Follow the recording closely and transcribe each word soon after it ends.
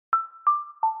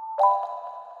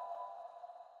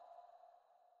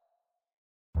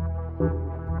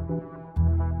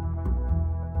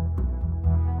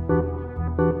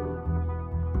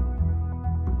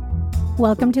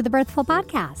Welcome to the Birthful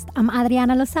Podcast. I'm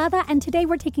Adriana Lozada, and today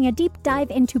we're taking a deep dive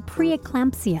into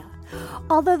preeclampsia.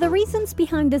 Although the reasons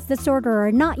behind this disorder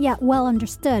are not yet well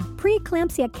understood,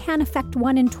 preeclampsia can affect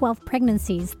 1 in 12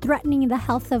 pregnancies, threatening the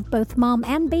health of both mom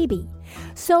and baby.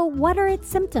 So what are its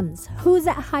symptoms? Who's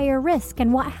at higher risk?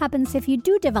 And what happens if you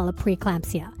do develop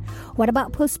preeclampsia? What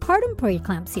about postpartum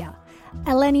preeclampsia?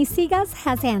 Eleni Sigas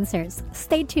has answers.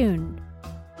 Stay tuned.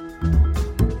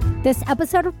 This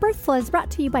episode of Birthful is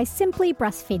brought to you by Simply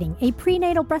Breastfeeding, a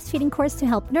prenatal breastfeeding course to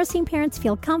help nursing parents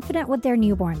feel confident with their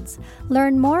newborns.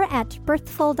 Learn more at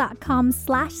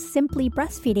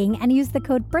birthful.com/simplybreastfeeding and use the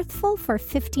code BIRTHFUL for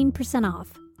 15%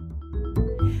 off.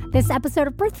 This episode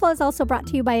of Birthful is also brought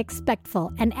to you by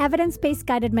Expectful, an evidence-based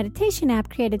guided meditation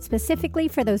app created specifically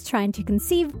for those trying to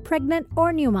conceive, pregnant,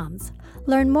 or new moms.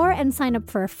 Learn more and sign up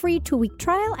for a free 2-week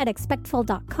trial at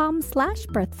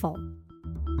expectful.com/birthful.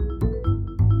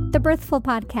 The Birthful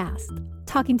Podcast,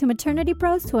 talking to maternity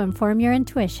pros to inform your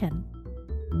intuition.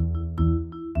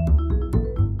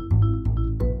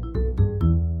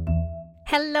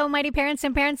 Hello, mighty parents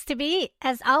and parents-to-be.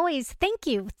 As always, thank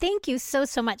you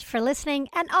so much for listening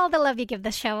and all the love you give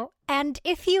the show. And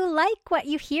if you like what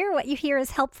you hear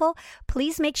is helpful,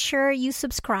 please make sure you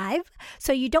subscribe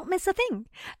so you don't miss a thing.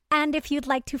 And if you'd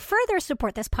like to further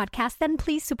support this podcast, then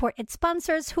please support its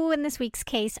sponsors, who in this week's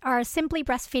case are Simply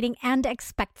Breastfeeding and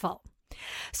Expectful.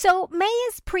 So May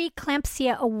is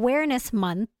Preeclampsia Awareness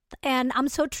Month, and I'm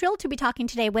so thrilled to be talking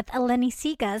today with Eleni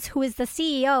Sigas, who is the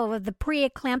CEO of the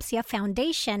Preeclampsia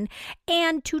Foundation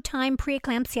and 2-time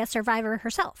preeclampsia survivor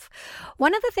herself.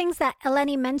 One of the things that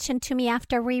Eleni mentioned to me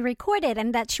after we recorded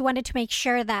and that she wanted to make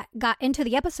sure that got into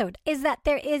the episode is that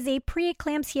there is a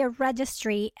preeclampsia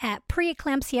registry at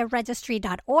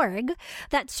preeclampsiaregistry.org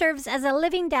that serves as a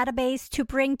living database to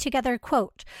bring together,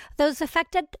 quote, those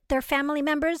affected, their family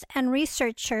members, and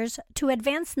researchers to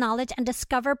advance knowledge and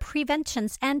discover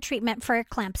preventions and treatment for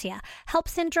eclampsia, HELP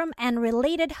syndrome, and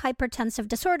related hypertensive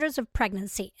disorders of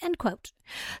pregnancy, end quote.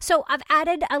 So I've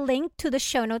added a link to the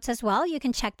show notes as well. You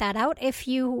can check that out. If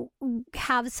you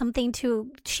have something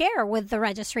to share with the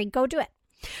registry, go do it.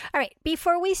 All right,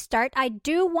 before we start, I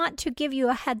do want to give you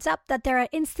a heads up that there are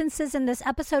instances in this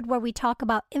episode where we talk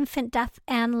about infant death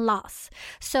and loss.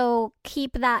 So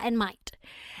keep that in mind.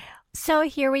 So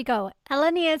here we go.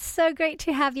 Eleni, it's so great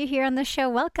to have you here on the show.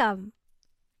 Welcome.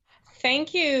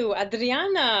 Thank you,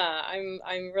 Adriana.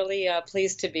 I'm really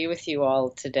pleased to be with you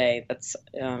all today.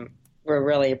 We're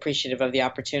really appreciative of the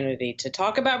opportunity to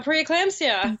talk about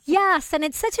preeclampsia. Yes, and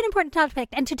it's such an important topic.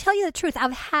 And to tell you the truth,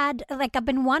 I've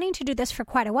been wanting to do this for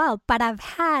quite a while, but I've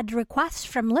had requests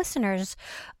from listeners,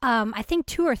 I think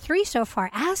 2 or 3 so far,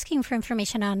 asking for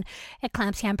information on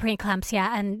eclampsia and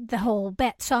preeclampsia and the whole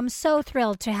bit. So I'm so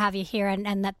thrilled to have you here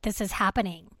and that this is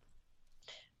happening.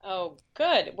 Oh,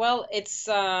 good. Well, it's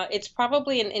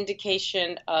probably an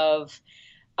indication of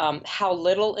how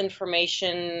little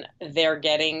information they're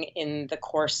getting in the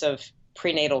course of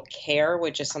prenatal care,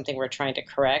 which is something we're trying to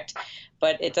correct.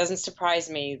 But it doesn't surprise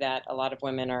me that a lot of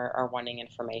women are wanting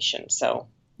information. So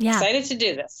excited to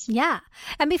do this. Yeah.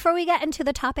 And before we get into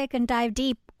the topic and dive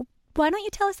deep, why don't you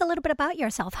tell us a little bit about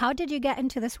yourself? How did you get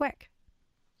into this work?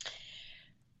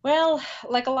 Well,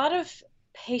 like a lot of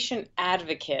patient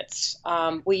advocates,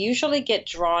 we usually get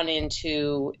drawn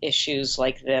into issues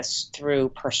like this through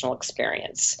personal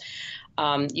experience.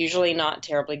 Usually not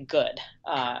terribly good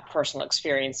personal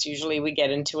experience. Usually we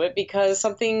get into it because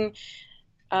something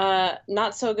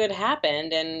not so good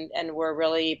happened, and we're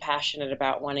really passionate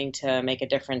about wanting to make a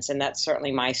difference. And that's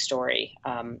certainly my story.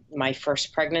 My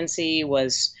first pregnancy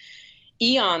was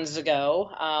eons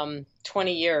ago,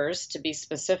 20 years to be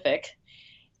specific.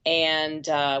 And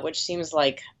which seems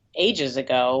like ages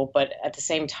ago, but at the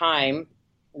same time,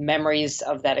 memories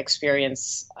of that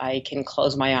experience, I can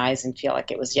close my eyes and feel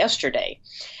like it was yesterday.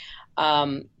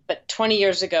 But 20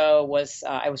 years ago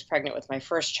I was pregnant with my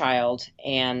first child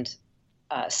and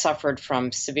suffered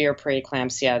from severe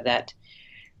preeclampsia that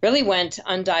really went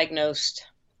undiagnosed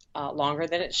longer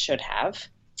than it should have.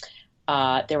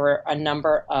 There were a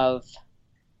number of,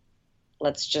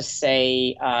 let's just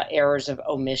say, errors of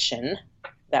omission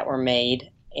that were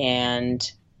made. And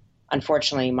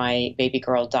unfortunately, my baby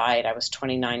girl died. I was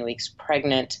 29 weeks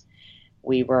pregnant.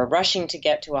 We were rushing to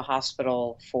get to a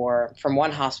hospital from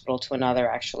one hospital to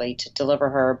another, actually, to deliver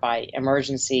her by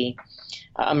emergency,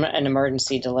 an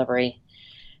emergency delivery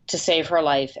to save her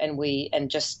life. And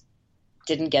just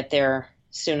didn't get there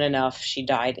soon enough. She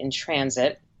died in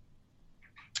transit.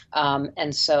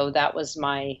 And so that was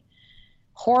my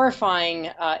horrifying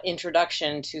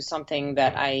introduction to something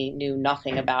that I knew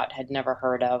nothing about, had never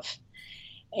heard of,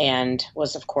 and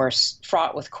was, of course,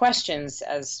 fraught with questions,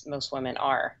 as most women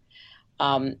are.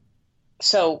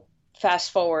 So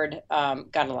fast forward,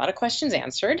 got a lot of questions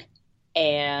answered,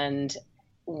 and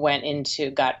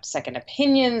got second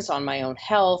opinions on my own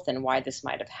health and why this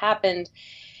might have happened,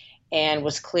 and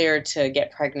was cleared to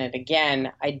get pregnant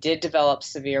again. I did develop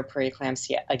severe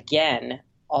preeclampsia again,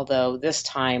 although this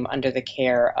time under the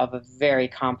care of a very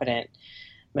competent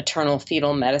maternal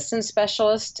fetal medicine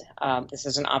specialist. This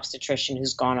is an obstetrician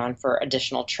who's gone on for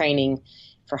additional training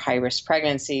for high-risk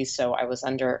pregnancies, so I was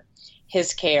under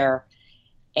his care,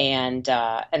 and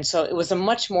so it was a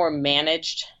much more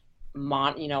managed,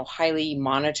 highly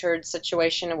monitored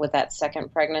situation with that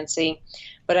second pregnancy.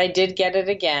 But I did get it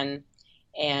again,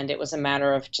 and it was a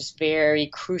matter of just very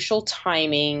crucial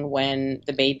timing when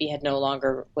the baby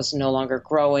was no longer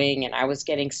growing, and I was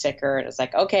getting sicker. And it was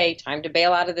like, okay, time to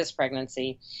bail out of this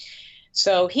pregnancy.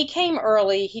 So he came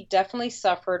early. He definitely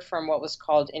suffered from what was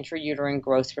called intrauterine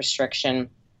growth restriction.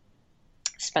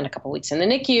 Spent a couple weeks in the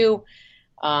NICU.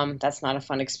 That's not a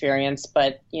fun experience,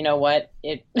 but you know what?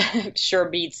 It sure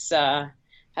beats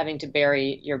having to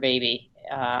bury your baby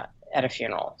at a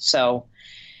funeral. So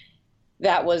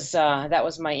that was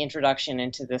my introduction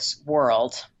into this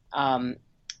world.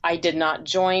 I did not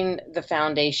join the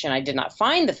foundation. I did not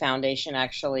find the foundation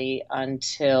actually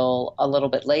until a little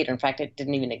bit later. In fact, it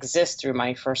didn't even exist through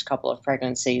my first couple of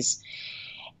pregnancies.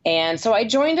 And so I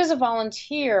joined as a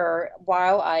volunteer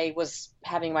while I was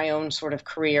having my own sort of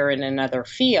career in another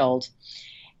field,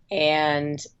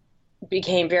 and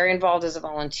became very involved as a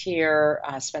volunteer,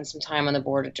 spent some time on the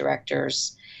board of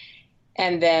directors.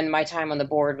 And then my time on the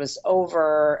board was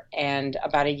over, and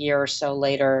about a year or so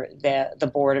later,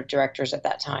 the board of directors at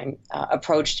that time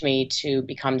approached me to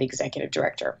become the executive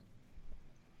director.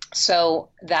 So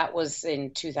that was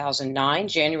in 2009,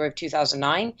 January of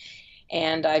 2009,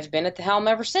 and I've been at the helm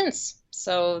ever since.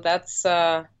 So that's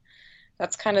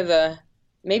kind of the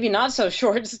maybe not so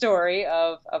short story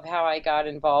of how I got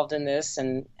involved in this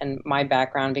and my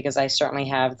background, because I certainly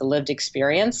have the lived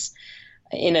experience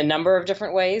in a number of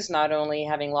different ways, not only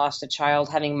having lost a child,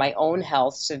 having my own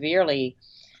health severely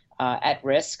at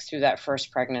risk through that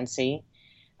first pregnancy.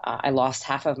 I lost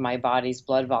half of my body's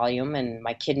blood volume, and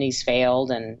my kidneys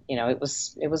failed, and it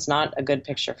was not a good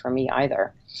picture for me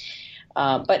either.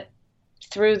 But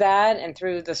through that, and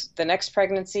through the next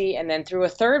pregnancy, and then through a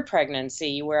third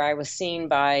pregnancy where I was seen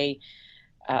by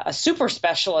a super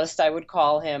specialist, I would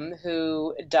call him,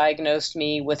 who diagnosed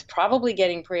me with probably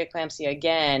getting preeclampsia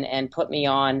again and put me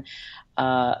on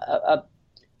a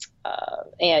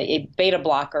beta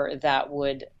blocker that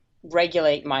would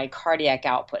regulate my cardiac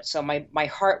output. So my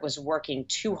heart was working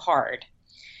too hard.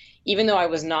 Even though I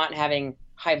was not having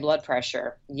high blood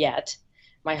pressure yet,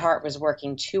 my heart was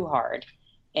working too hard.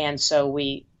 And so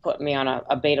we put me on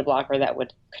a beta blocker that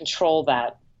would control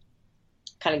that,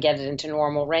 kind of get it into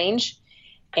normal range.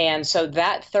 And so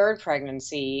that third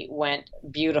pregnancy went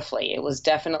beautifully. It was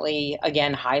definitely,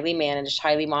 again, highly managed,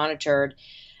 highly monitored.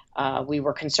 We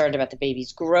were concerned about the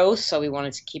baby's growth, so we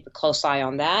wanted to keep a close eye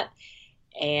on that.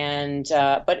 And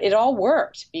but it all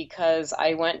worked, because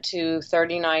I went to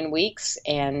 39 weeks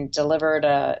and delivered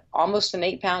almost an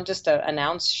 8-pound, just an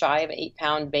ounce shy of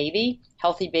 8-pound baby,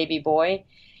 healthy baby boy.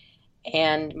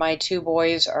 And my two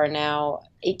boys are now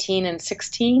 18 and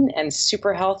 16 and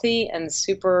super healthy and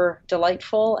super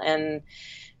delightful. And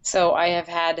so I have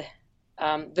had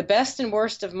the best and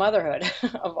worst of motherhood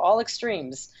of all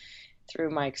extremes through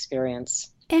my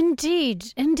experience.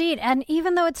 Indeed, indeed. And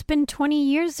even though it's been 20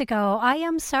 years ago, I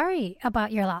am sorry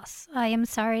about your loss. I am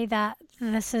sorry that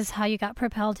this is how you got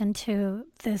propelled into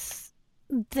this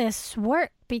work,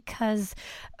 because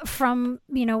from,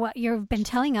 what you've been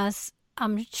telling us,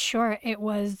 I'm sure it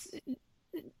was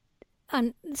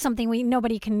something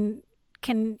nobody can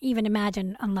even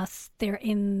imagine unless they're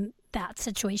in that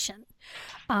situation.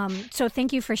 So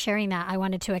thank you for sharing that. I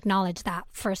wanted to acknowledge that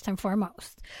first and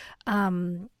foremost.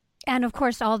 And of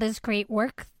course, all this great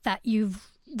work that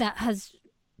has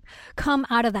come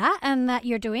out of that and that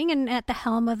you're doing, and at the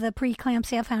helm of the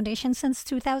Preeclampsia Foundation since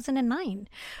 2009.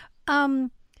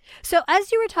 So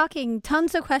as you were talking,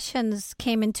 tons of questions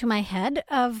came into my head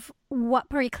of what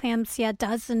preeclampsia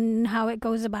does and how it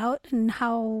goes about and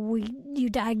how you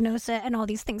diagnose it and all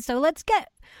these things. So let's get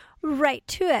right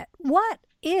to it. What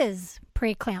is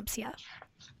preeclampsia?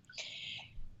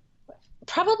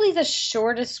 Probably the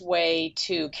shortest way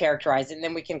to characterize it, and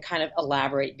then we can kind of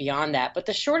elaborate beyond that. But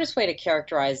the shortest way to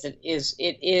characterize it is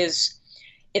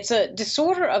it's a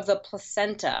disorder of the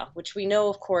placenta, which we know,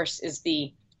 of course, is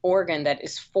the organ that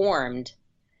is formed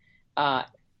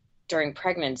during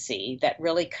pregnancy that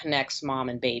really connects mom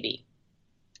and baby.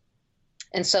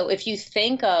 And so if you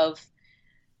think of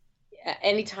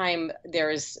anytime there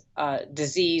is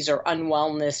disease or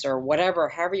unwellness or whatever,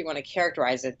 however you want to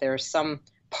characterize it, there's some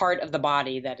part of the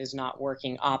body that is not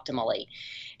working optimally.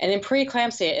 And in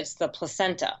preeclampsia, it's the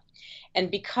placenta. And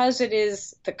because it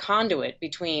is the conduit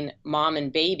between mom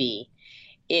and baby,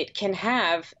 it can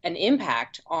have an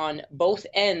impact on both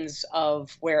ends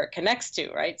of where it connects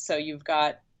to, right? So you've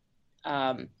got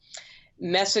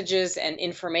messages and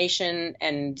information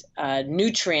and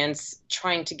nutrients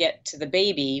trying to get to the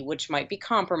baby, which might be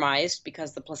compromised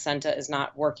because the placenta is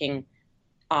not working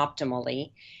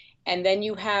optimally. And then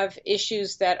you have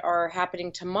issues that are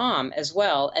happening to mom as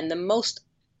well. And the most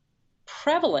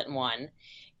prevalent one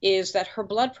is that her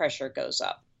blood pressure goes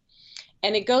up.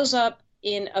 And it goes up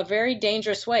in a very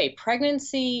dangerous way.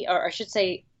 Pregnancy, or I should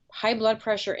say high blood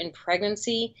pressure in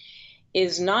pregnancy,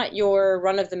 is not your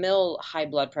run-of-the-mill high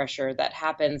blood pressure that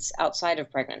happens outside of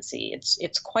pregnancy.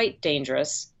 It's quite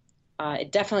dangerous.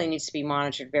 It definitely needs to be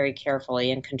monitored very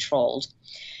carefully and controlled.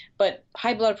 But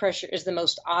high blood pressure is the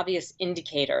most obvious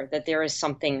indicator that there is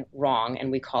something wrong,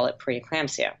 and we call it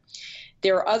preeclampsia.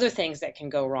 There are other things that can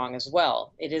go wrong as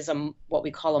well. It is what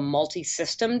we call a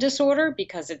multi-system disorder,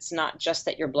 because it's not just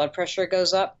that your blood pressure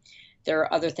goes up. There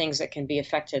are other things that can be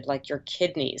affected, like your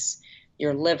kidneys,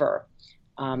 your liver.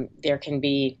 There can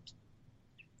be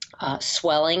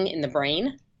swelling in the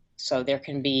brain. So there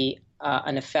can be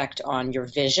an effect on your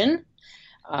vision,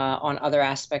 on other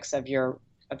aspects of your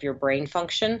brain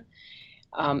function,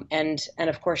 and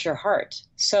of course your heart.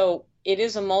 So it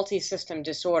is a multi-system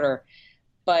disorder,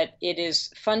 but it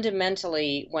is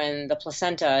fundamentally when the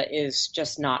placenta is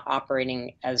just not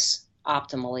operating as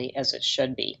optimally as it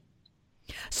should be.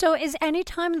 So is any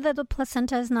time that the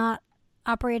placenta is not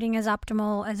operating as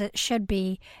optimal as it should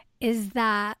be, is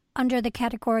that under the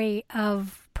category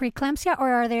of preeclampsia,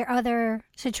 or are there other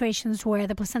situations where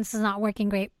the placenta is not working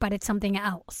great, but it's something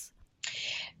else?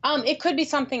 It could be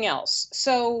something else.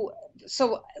 So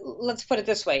let's put it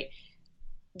this way.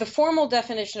 The formal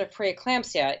definition of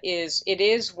preeclampsia is it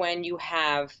is when you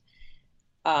have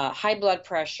high blood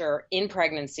pressure in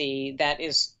pregnancy that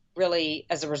is really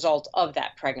as a result of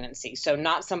that pregnancy. So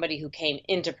not somebody who came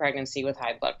into pregnancy with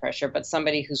high blood pressure, but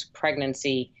somebody whose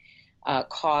pregnancy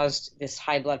caused this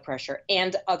high blood pressure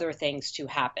and other things to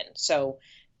happen. So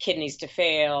kidneys to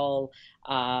fail,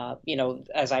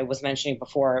 as I was mentioning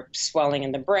before, swelling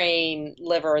in the brain,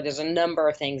 liver, there's a number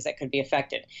of things that could be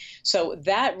affected. So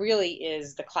that really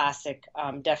is the classic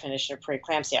definition of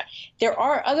preeclampsia. There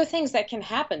are other things that can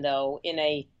happen, though, in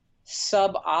a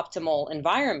suboptimal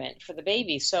environment for the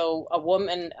baby. So a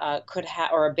woman could have,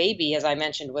 or a baby, as I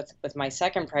mentioned with my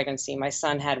second pregnancy, my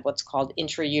son had what's called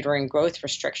intrauterine growth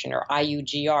restriction, or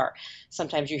IUGR.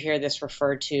 Sometimes you hear this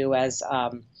referred to as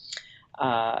an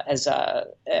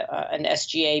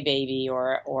SGA baby,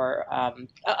 or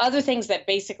other things that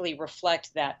basically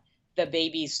reflect that the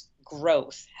baby's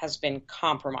growth has been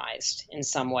compromised in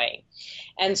some way.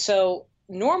 And so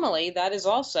normally that is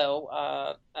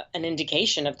also an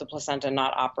indication of the placenta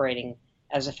not operating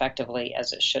as effectively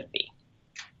as it should be.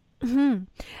 Mm-hmm.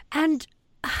 And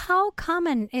how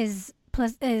common is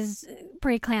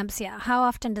preeclampsia? How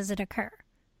often does it occur?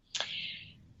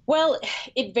 Well,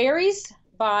 it varies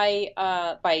by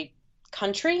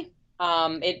country.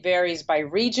 It varies by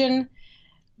region,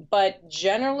 but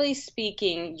generally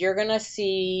speaking, you're going to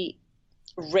see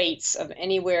rates of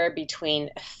anywhere between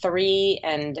 3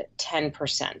 and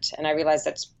 10%. And I realize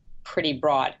that's pretty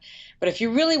broad. But if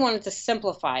you really wanted to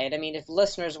simplify it, I mean, if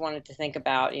listeners wanted to think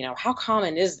about, how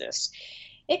common is this?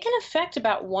 It can affect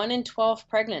about 1 in 12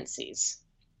 pregnancies,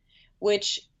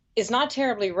 which is not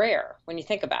terribly rare when you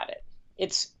think about it.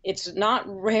 It's not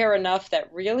rare enough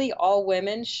that really all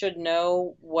women should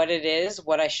know what it is,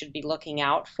 what I should be looking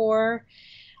out for.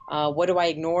 What do I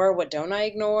ignore? What don't I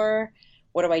ignore?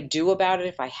 What do I do about it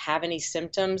if I have any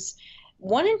symptoms?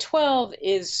 1 in 12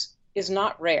 is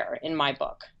not rare in my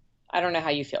book. I don't know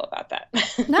how you feel about that.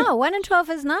 No, 1 in 12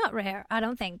 is not rare, I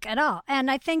don't think, at all. And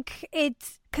I think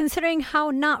it's, considering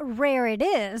how not rare it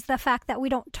is, the fact that we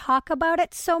don't talk about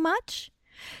it so much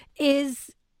is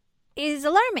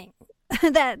alarming.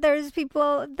 That there's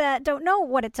people that don't know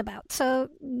what it's about. So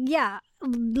yeah,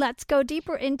 let's go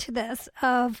deeper into this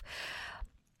of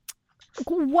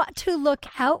what to look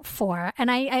out for. And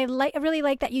I really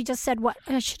like that you just said what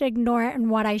I should ignore and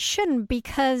what I shouldn't,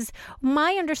 because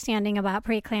my understanding about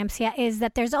preeclampsia is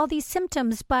that there's all these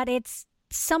symptoms, but it's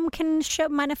some can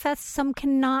manifest, some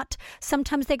cannot.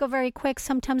 Sometimes they go very quick.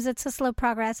 Sometimes it's a slow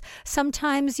progress.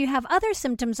 Sometimes you have other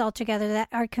symptoms altogether that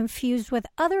are confused with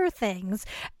other things.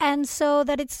 And so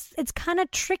that it's kind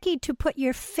of tricky to put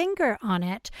your finger on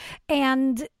it.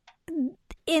 And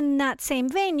in that same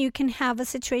vein, you can have a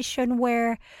situation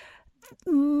where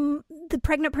the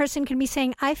pregnant person can be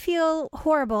saying, I feel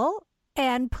horrible,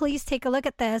 and please take a look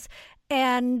at this.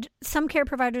 And some care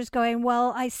providers going,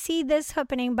 well, I see this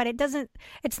happening, but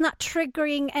it's not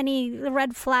triggering any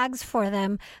red flags for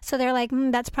them. So they're like,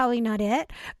 that's probably not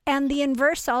it. And the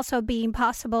inverse also being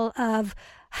possible of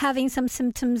having some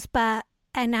symptoms, but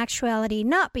in actuality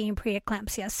not being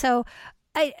preeclampsia. So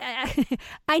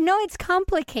I know it's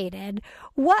complicated.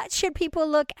 What should people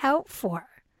look out for?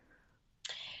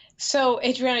 So,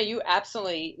 Adriana, you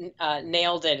absolutely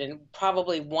nailed it, and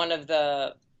probably one of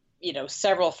the,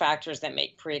 several factors that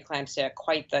make preeclampsia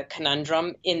quite the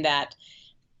conundrum, in that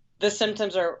the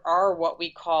symptoms are what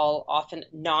we call often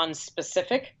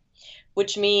non-specific,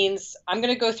 which means I'm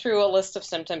going to go through a list of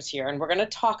symptoms here, and we're going to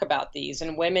talk about these,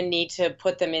 and women need to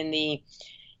put them in the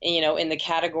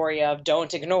category of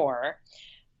don't ignore.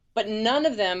 But none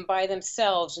of them by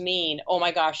themselves mean, oh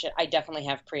my gosh, I definitely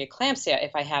have preeclampsia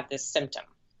if I have this symptom.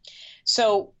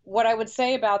 So what I would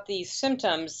say about these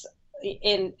symptoms,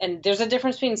 and there's a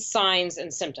difference between signs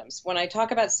and symptoms. When I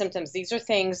talk about symptoms, these are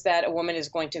things that a woman is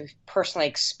going to personally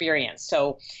experience.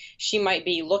 So she might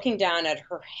be looking down at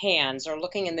her hands or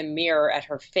looking in the mirror at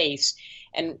her face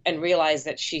and realize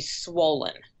that she's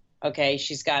swollen. Okay,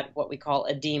 she's got what we call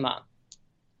edema.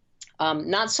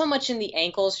 Not so much in the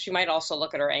ankles. She might also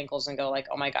look at her ankles and go like,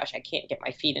 oh my gosh, I can't get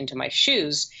my feet into my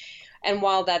shoes. And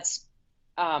while that's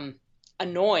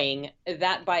annoying,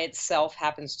 that by itself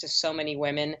happens to so many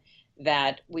women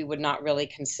that we would not really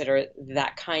consider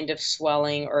that kind of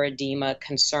swelling or edema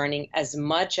concerning, as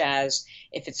much as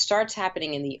if it starts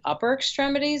happening in the upper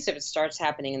extremities, if it starts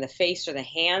happening in the face or the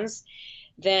hands,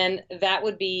 then that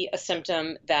would be a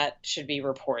symptom that should be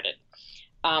reported.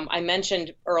 I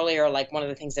mentioned earlier, like one of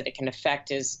the things that it can affect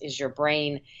is your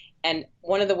brain. And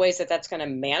one of the ways that that's going to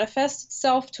manifest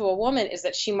itself to a woman is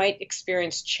that she might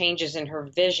experience changes in her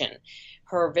vision.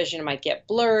 Her vision might get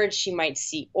blurred. She might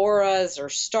see auras or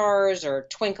stars or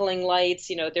twinkling lights.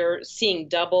 They're seeing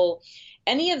double.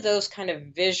 Any of those kind of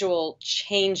visual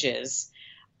changes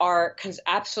are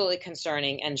absolutely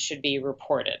concerning and should be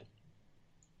reported.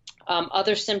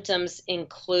 Other symptoms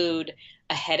include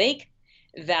a headache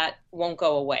that won't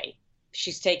go away.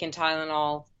 She's taken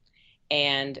Tylenol,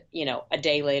 and a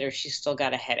day later she's still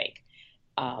got a headache.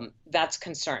 That's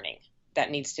concerning.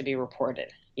 That needs to be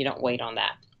reported. You don't wait on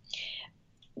that.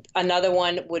 Another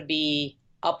one would be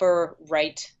upper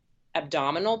right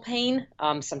abdominal pain.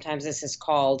 Sometimes this is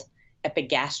called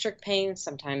epigastric pain.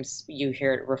 Sometimes you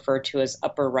hear it referred to as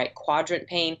upper right quadrant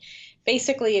pain.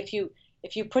 Basically, if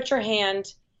you put your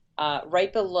hand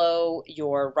right below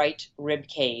your right rib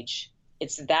cage,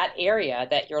 it's that area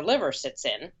that your liver sits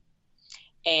in.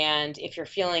 And if you're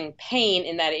feeling pain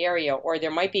in that area, or there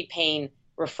might be pain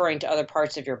referring to other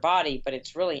parts of your body, but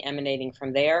it's really emanating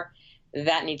from there,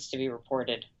 that needs to be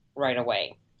reported right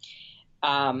away.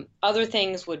 Other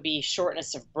things would be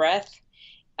shortness of breath.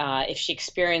 If she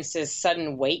experiences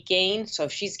sudden weight gain, so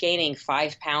if she's gaining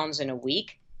 5 pounds in a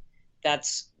week,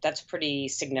 that's pretty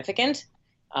significant.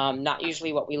 Not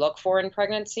usually what we look for in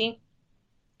pregnancy.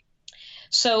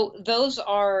 So those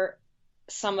are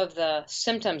some of the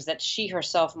symptoms that she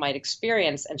herself might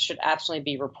experience and should absolutely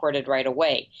be reported right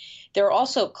away. There are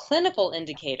also clinical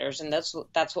indicators, and that's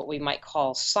what we might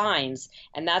call signs,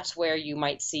 and that's where you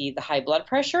might see the high blood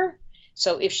pressure.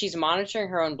 So if she's monitoring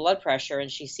her own blood pressure and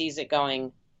she sees it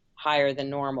going higher than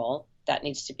normal, that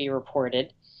needs to be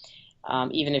reported.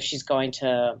 Even if she's going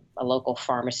to a local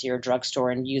pharmacy or drugstore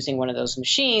and using one of those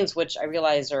machines, which I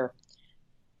realize are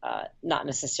not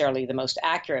necessarily the most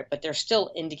accurate, but they're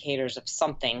still indicators of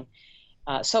something.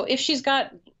 So if she's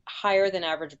got higher than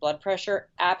average blood pressure,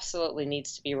 absolutely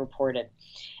needs to be reported.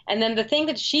 And then the thing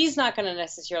that she's not going to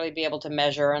necessarily be able to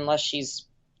measure unless she's,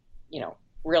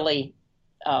 really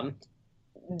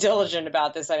diligent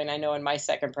about this. I mean, I know in my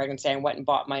second pregnancy, I went and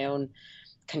bought my own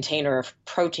container of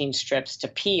protein strips to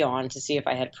pee on to see if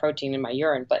I had protein in my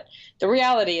urine. But the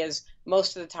reality is,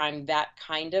 most of the time, that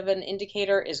kind of an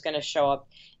indicator is going to show up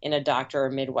in a doctor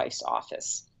or midwife's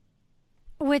office.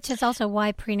 Which is also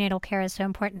why prenatal care is so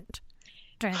important.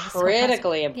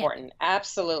 Critically important. Yeah.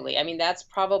 Absolutely. I mean, that's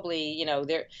probably,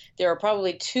 there are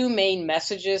probably two main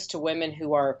messages to women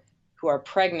who are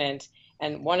pregnant.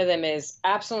 And one of them is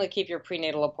absolutely keep your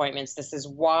prenatal appointments. This is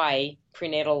why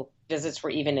prenatal visits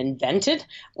were even invented,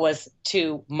 was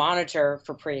to monitor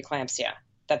for preeclampsia.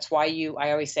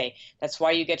 I always say, that's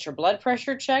why you get your blood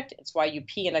pressure checked. It's why you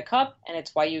pee in a cup, and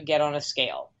it's why you get on a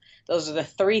scale. Those are the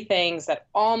three things that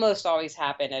almost always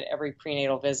happen at every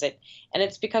prenatal visit. And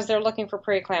it's because they're looking for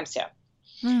preeclampsia.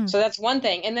 So that's one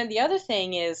thing. And then the other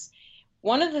thing is,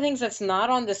 one of the things that's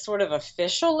not on this sort of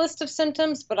official list of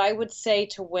symptoms, but I would say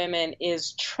to women,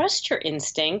 is trust your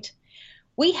instinct.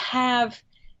 We have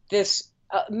this,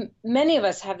 many of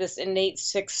us have this innate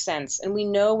sixth sense, and we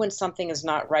know when something is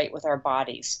not right with our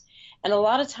bodies. And a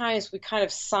lot of times we kind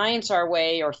of science our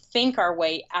way or think our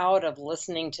way out of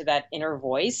listening to that inner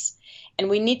voice. And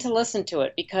we need to listen to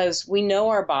it because we know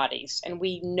our bodies and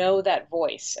we know that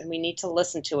voice, and we need to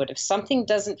listen to it. If something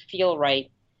doesn't feel right,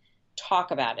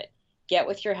 talk about it. Get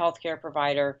with your healthcare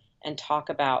provider and talk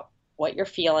about what you're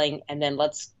feeling. And then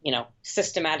let's,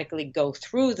 systematically go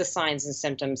through the signs and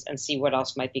symptoms and see what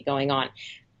else might be going on.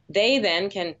 They then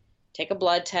can take a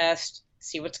blood test,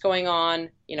 see what's going on,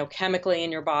 chemically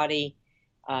in your body,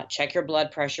 check your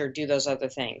blood pressure, do those other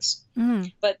things.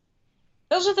 But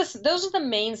those are the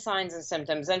main signs and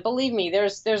symptoms. And believe me,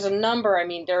 there's a number. I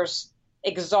mean, there's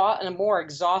a more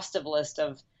exhaustive list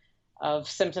of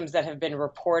symptoms that have been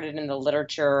reported in the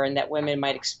literature and that women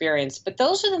might experience. But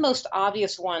those are the most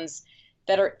obvious ones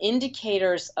that are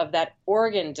indicators of that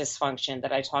organ dysfunction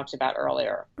that I talked about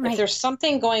earlier. Right. If there's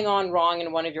something going on wrong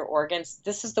in one of your organs,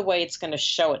 this is the way it's going to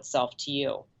show itself to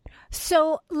you.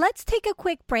 So let's take a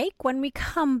quick break. When we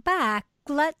come back,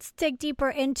 let's dig deeper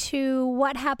into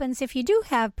what happens if you do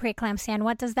have preeclampsia and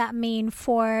what does that mean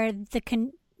for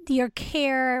your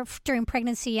care during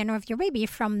pregnancy and of your baby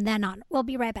from then on. We'll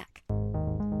be right back.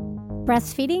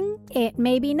 Breastfeeding, it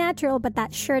may be natural, but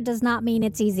that sure does not mean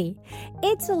it's easy.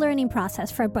 It's a learning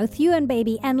process for both you and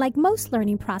baby, and like most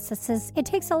learning processes, it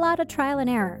takes a lot of trial and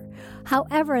error.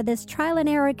 However, this trial and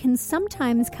error can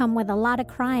sometimes come with a lot of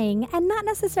crying, and not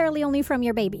necessarily only from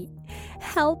your baby.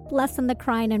 Help lessen the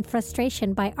crying and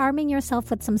frustration by arming yourself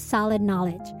with some solid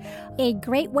knowledge. A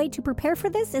great way to prepare for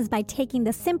this is by taking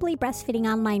the Simply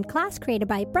Breastfeeding online class created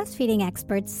by breastfeeding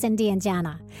experts Cindy and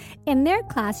Jana. In their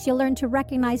class, you'll learn to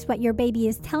recognize what your baby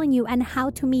is telling you and how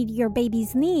to meet your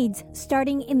baby's needs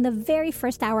starting in the very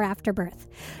first hour after birth.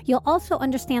 You'll also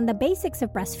understand the basics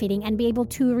of breastfeeding and be able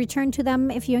to return to them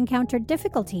if you encounter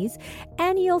difficulties,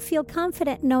 and you'll feel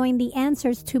confident knowing the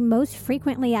answers to most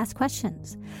frequently asked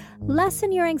questions.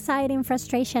 Lessen your anxiety and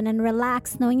frustration and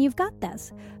relax knowing you've got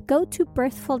this. Go to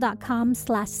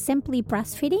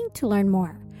birthful.com/simplybreastfeeding to learn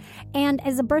more. And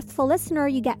as a Birthful listener,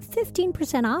 you get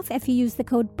 15% off if you use the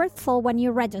code Birthful when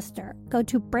you register. Go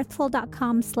to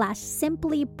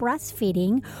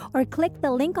birthful.com/simplybreastfeeding or click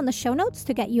the link on the show notes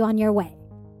to get you on your way.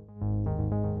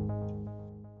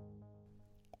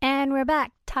 And we're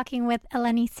back talking with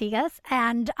Eleni Sigas.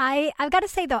 And I've got to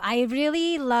say, though, I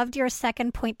really loved your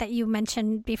second point that you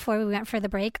mentioned before we went for the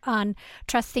break on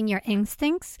trusting your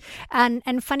instincts.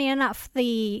 And funny enough,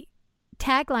 the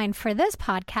tagline for this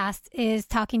podcast is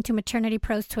talking to maternity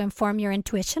pros to inform your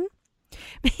intuition.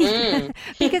 Because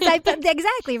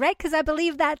exactly, right? Because I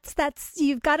believe that's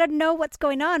you've got to know what's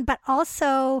going on, but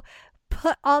also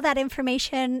put all that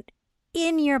information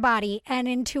in your body and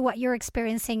into what you're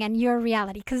experiencing and your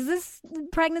reality. Because this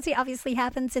pregnancy obviously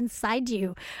happens inside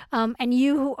you, and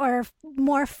you are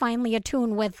more finely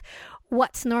attuned with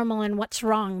what's normal and what's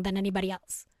wrong than anybody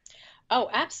else. Oh,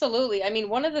 absolutely. I mean,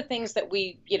 one of the things that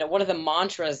one of the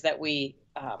mantras that we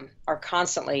are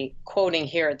constantly quoting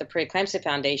here at the Preeclampsia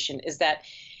Foundation is that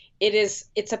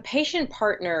it's a patient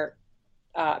provider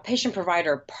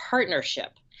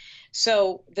partnership.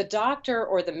 So the doctor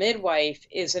or the midwife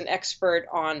is an expert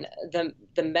on the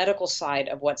medical side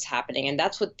of what's happening, and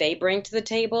that's what they bring to the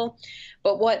table.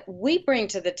 But what we bring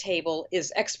to the table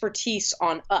is expertise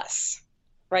on us,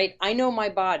 right? I know my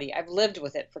body. I've lived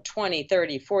with it for 20,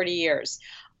 30, 40 years.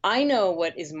 I know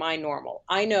what is my normal.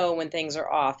 I know when things are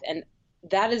off, and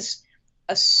that is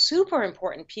a super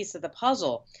important piece of the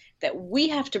puzzle that we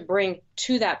have to bring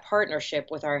to that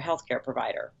partnership with our healthcare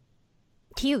provider.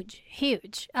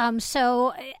 Huge.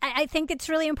 So I think it's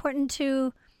really important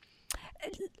to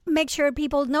make sure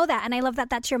people know that. And I love that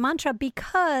that's your mantra,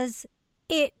 because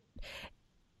in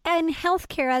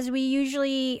healthcare, as we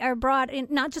usually are brought in,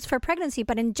 not just for pregnancy,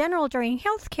 but in general during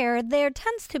healthcare, there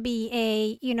tends to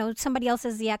be somebody else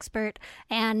is the expert,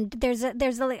 and there's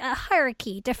a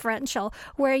hierarchy differential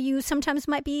where you sometimes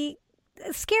might be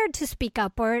scared to speak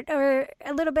up or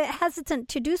a little bit hesitant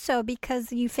to do so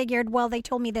because you figured, well, they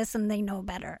told me this and they know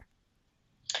better.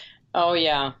 Oh,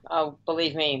 yeah. Oh,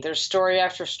 believe me, there's story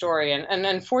after story. And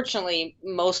unfortunately,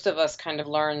 most of us kind of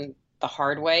learn the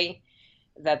hard way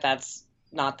that that's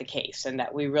not the case, and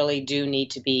that we really do need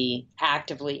to be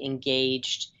actively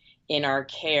engaged in our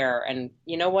care. And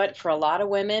you know what? For a lot of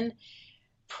women,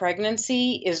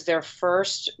 pregnancy is their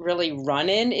first really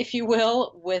run-in, if you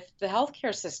will, with the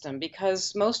healthcare system,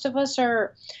 because most of us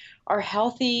are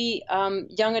healthy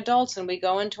young adults, and we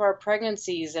go into our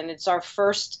pregnancies, and it's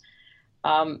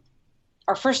um,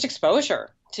 our first exposure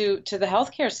to the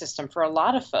healthcare system for a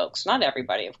lot of folks. Not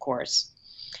everybody, of course,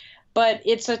 but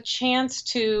it's a chance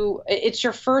to. It's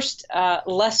your first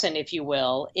lesson, if you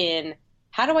will, in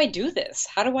how do I do this?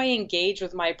 How do I engage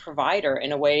with my provider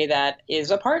in a way that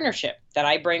is a partnership, that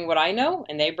I bring what I know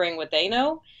and they bring what they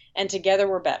know, and together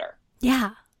we're better?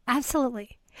 Yeah,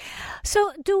 absolutely.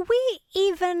 So, do we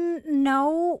even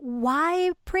know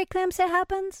why preeclampsia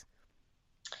happens?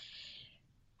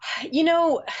 You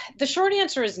know, the short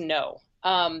answer is no.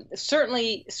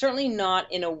 Certainly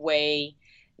not in a way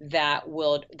that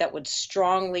would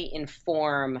strongly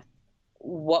inform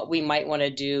what we might want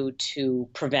to do to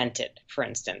prevent it, for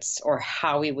instance, or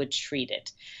how we would treat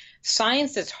it.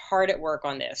 Science is hard at work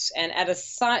on this, and at a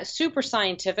super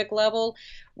scientific level,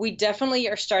 we definitely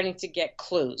are starting to get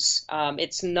clues.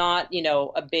 It's not,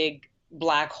 a big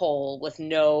black hole with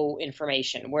no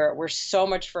information. We're so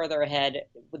much further ahead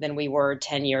than we were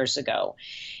 10 years ago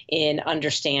in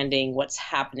understanding what's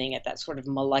happening at that sort of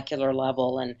molecular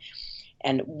level,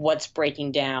 and what's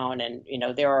breaking down. And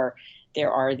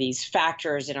there are these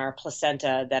factors in our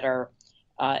placenta that are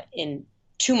in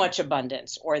too much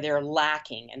abundance, or they're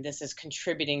lacking, and this is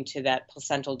contributing to that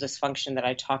placental dysfunction that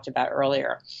I talked about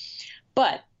earlier.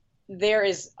 But there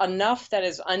is enough that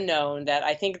is unknown that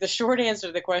I think the short answer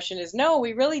to the question is no,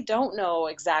 we really don't know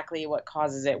exactly what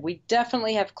causes it. We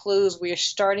definitely have clues. We are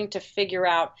starting to figure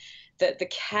out the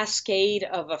cascade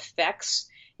of effects,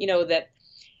 that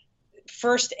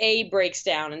first A breaks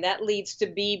down, and that leads to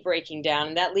B breaking down,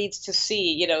 and that leads to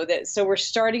C, so we're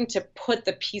starting to put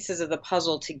the pieces of the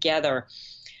puzzle together.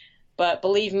 But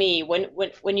believe me,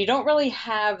 when you don't really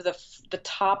have the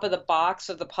top of the box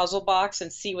of the puzzle box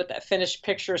and see what that finished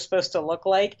picture is supposed to look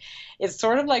like, it's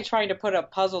sort of like trying to put a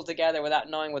puzzle together without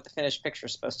knowing what the finished picture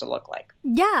is supposed to look like.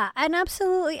 Yeah, and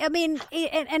absolutely. I mean,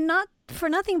 and not for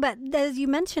nothing, but as you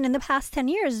mentioned, in the past 10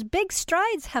 years, big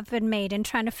strides have been made in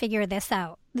trying to figure this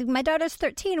out. My daughter's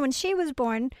 13. When she was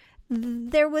born,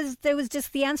 there was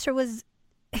just, the answer was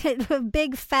a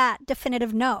big fat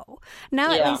definitive no.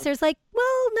 Now at least there's like,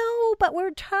 well, no, but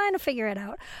we're trying to figure it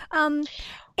out.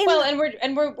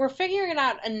 We're figuring it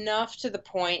out enough to the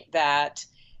point that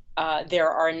there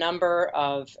are a number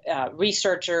of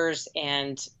researchers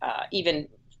and even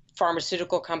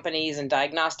pharmaceutical companies and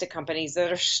diagnostic companies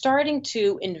that are starting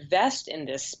to invest in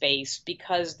this space,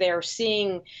 because they're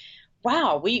seeing,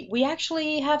 wow, we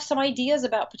actually have some ideas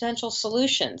about potential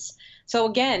solutions. So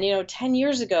again, 10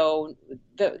 years ago,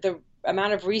 the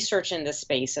amount of research in this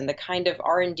space and the kind of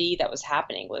R&D that was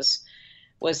happening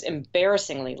was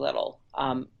embarrassingly little.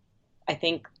 I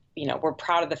think, we're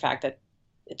proud of the fact that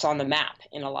it's on the map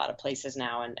in a lot of places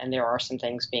now, and there are some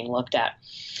things being looked at.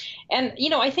 And,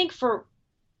 I think for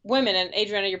women, and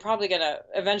Adriana, you're probably going to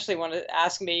eventually want to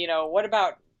ask me, what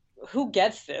about who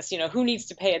gets this? Who needs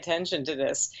to pay attention to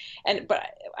this? But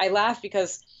I laugh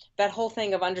because that whole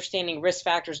thing of understanding risk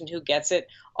factors and who gets it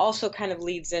also kind of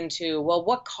leads into, well,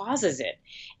 what causes it?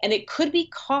 And it could be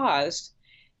caused,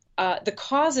 the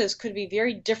causes could be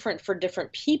very different for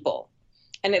different people.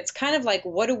 And it's kind of like,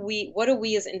 what do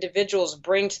we as individuals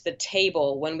bring to the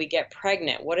table when we get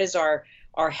pregnant? What is our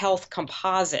health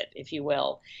composite, if you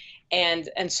will? And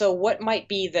so what might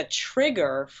be the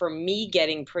trigger for me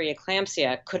getting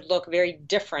preeclampsia could look very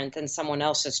different than someone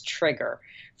else's trigger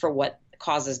for what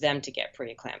causes them to get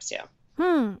preeclampsia.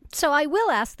 So I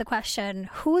will ask the question,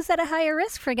 who's at a higher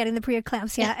risk for getting the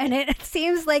preeclampsia? And it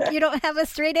seems like you don't have a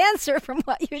straight answer from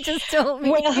what you just told me.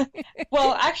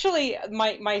 Well, actually,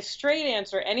 my straight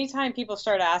answer, anytime people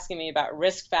start asking me about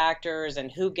risk factors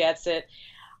and who gets it,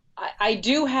 I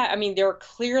do have, there are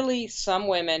clearly some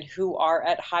women who are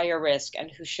at higher risk and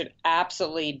who should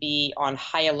absolutely be on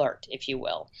high alert, if you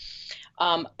will.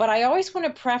 But I always want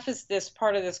to preface this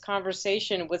part of this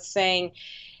conversation with saying,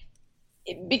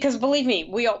 because believe me,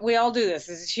 we all do this.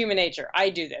 This is human nature. I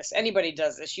do this. Anybody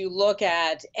does this. You look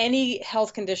at any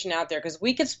health condition out there, because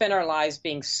we could spend our lives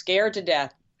being scared to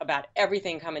death about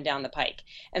everything coming down the pike.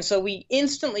 And so we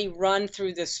instantly run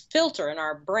through this filter in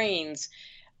our brains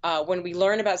when we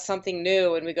learn about something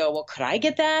new, and we go, well, could I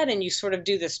get that? And you sort of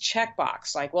do this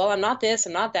checkbox, like, well, I'm not this,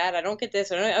 I'm not that, I don't get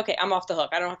this. Okay, I'm off the hook.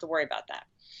 I don't have to worry about that.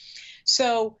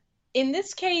 So in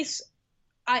this case,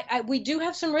 we do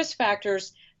have some risk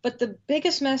factors, but the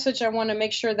biggest message I want to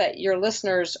make sure that your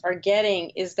listeners are getting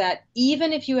is that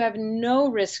even if you have no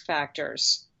risk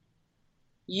factors,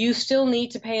 you still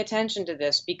need to pay attention to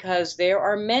this because there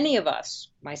are many of us,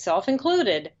 myself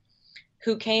included,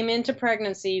 who came into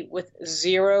pregnancy with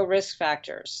zero risk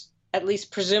factors, at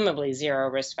least presumably zero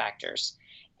risk factors.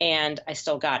 And I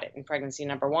still got it in pregnancy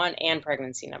number 1 and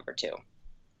pregnancy number 2.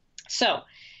 So,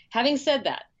 having said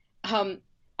that,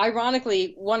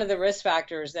 ironically, one of the risk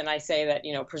factors, then I say that,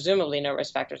 presumably no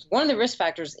risk factors, one of the risk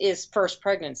factors is first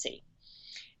pregnancy.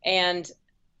 And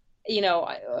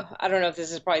I don't know if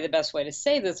this is probably the best way to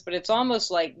say this, but it's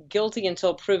almost like guilty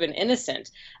until proven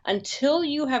innocent. Until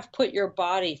you have put your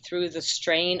body through the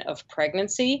strain of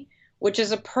pregnancy, which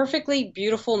is a perfectly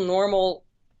beautiful, normal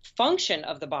function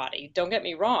of the body, don't get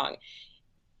me wrong,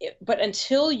 but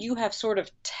until you have sort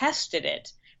of tested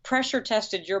it, pressure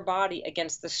tested your body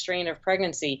against the strain of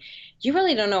pregnancy, you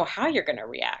really don't know how you're going to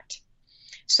react.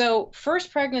 So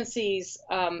first pregnancies,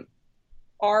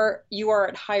 you are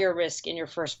at higher risk in your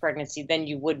first pregnancy than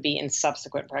you would be in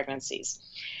subsequent pregnancies.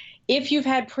 If you've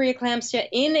had preeclampsia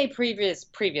in a previous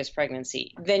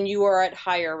pregnancy, then you are at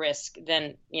higher risk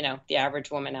than, the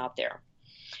average woman out there.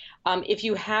 If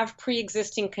you have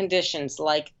pre-existing conditions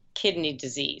like kidney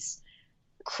disease,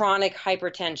 chronic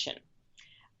hypertension,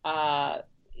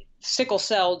 sickle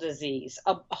cell disease,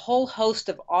 a whole host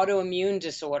of autoimmune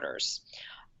disorders,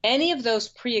 any of those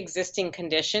pre-existing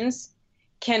conditions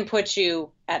can put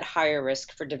you at higher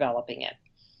risk for developing it.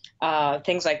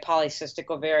 Things like polycystic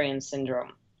ovarian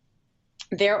syndrome.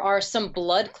 There are some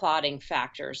blood clotting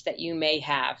factors that you may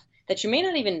have that you may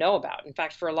not even know about. In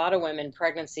fact, for a lot of women,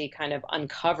 pregnancy kind of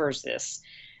uncovers this,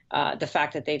 the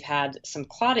fact that they've had some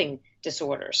clotting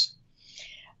disorders.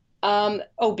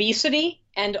 Obesity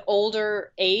and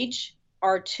older age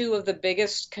are two of the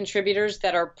biggest contributors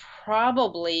that are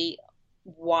probably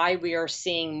why we are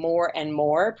seeing more and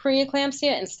more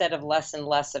preeclampsia instead of less and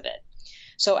less of it.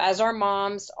 So as our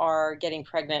moms are getting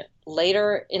pregnant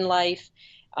later in life,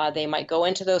 they might go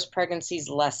into those pregnancies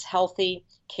less healthy,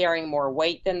 carrying more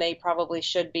weight than they probably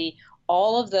should be.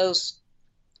 All of those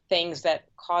things that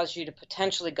cause you to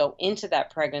potentially go into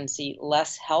that pregnancy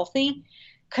less healthy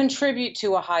contribute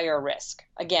to a higher risk.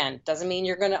 Again, doesn't mean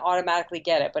you're going to automatically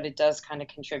get it, but it does kind of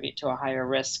contribute to a higher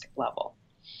risk level.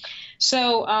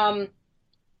 So,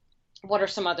 what are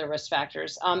some other risk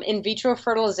factors? In vitro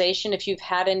fertilization, if you've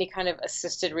had any kind of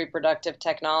assisted reproductive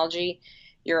technology,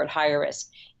 you're at higher risk.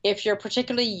 If you're a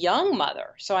particularly young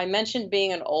mother, so I mentioned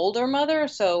being an older mother,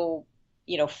 so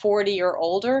 40 or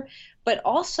older, but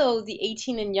also the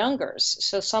 18 and youngers.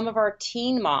 So some of our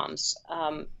teen moms,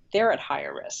 they're at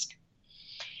higher risk.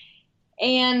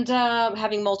 And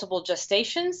having multiple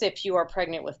gestations, if you are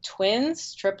pregnant with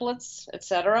twins, triplets,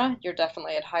 etc., you're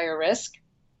definitely at higher risk.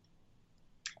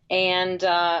 And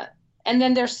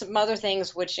then there's some other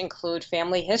things which include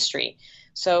family history.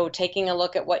 So taking a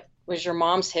look at what was your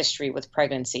mom's history with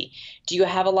pregnancy. Do you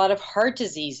have a lot of heart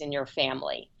disease in your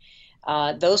family?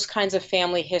 Those kinds of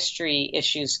family history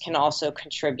issues can also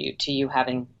contribute to you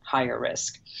having higher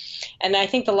risk. And I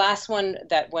think the last one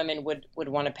that women would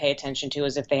want to pay attention to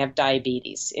is if they have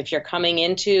diabetes. If you're coming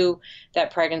into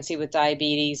that pregnancy with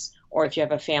diabetes, or if you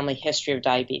have a family history of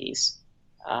diabetes,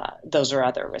 those are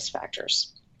other risk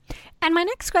factors. And my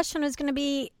next question is going to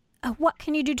be, what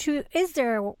can you do is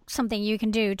there something you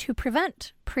can do to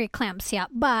prevent preeclampsia?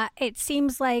 But it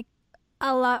seems like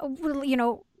a lot,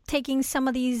 taking some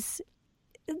of these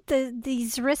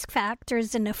risk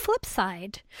factors in the flip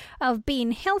side of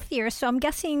being healthier. So I'm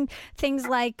guessing things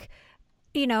like,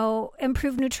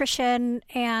 improved nutrition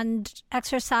and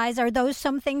exercise, are those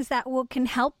some things that can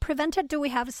help prevent it? Do we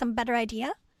have some better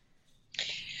idea?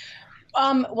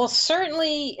 Well,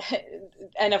 certainly,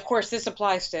 and of course this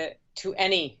applies to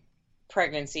any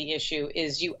pregnancy issue,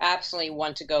 is you absolutely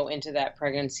want to go into that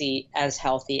pregnancy as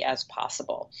healthy as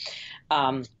possible.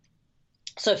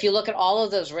 So if you look at all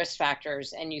of those risk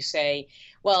factors and you say,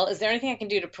 well, is there anything I can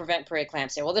do to prevent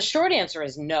preeclampsia? Well, the short answer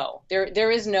is no.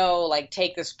 There is no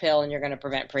take this pill and you're going to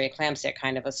prevent preeclampsia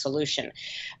kind of a solution.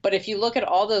 But if you look at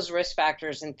all those risk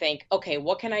factors and think, okay,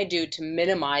 what can I do to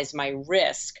minimize my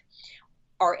risk?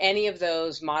 Are any of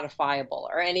those modifiable?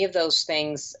 Are any of those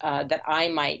things that I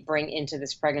might bring into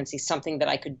this pregnancy something that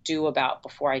I could do about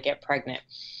before I get pregnant?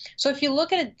 So if you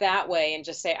look at it that way and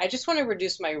just say, I just want to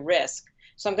reduce my risk,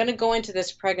 so I'm going to go into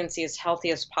this pregnancy as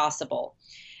healthy as possible.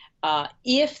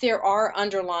 If there are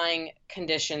underlying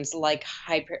conditions like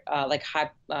high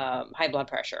blood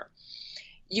pressure,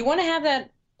 you want to have that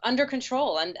under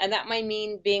control, and that might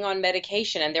mean being on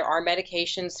medication. And there are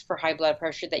medications for high blood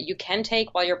pressure that you can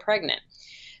take while you're pregnant.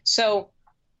 So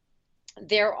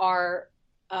there are,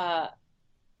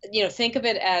 think of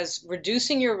it as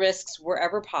reducing your risks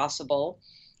wherever possible.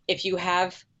 If you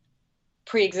have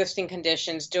pre-existing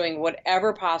conditions, doing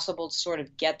whatever possible to sort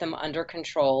of get them under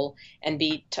control and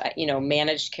be,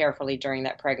 managed carefully during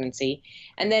that pregnancy.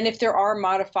 And then if there are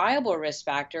modifiable risk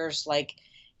factors like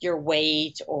your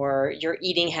weight or your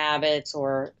eating habits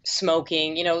or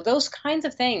smoking, those kinds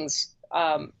of things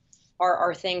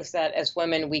are things that as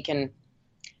women we can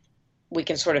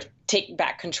sort of take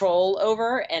back control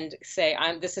over and say,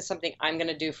 this is something I'm going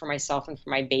to do for myself and for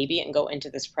my baby and go into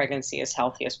this pregnancy as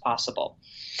healthy as possible.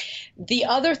 The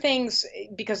other things,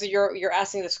 because you're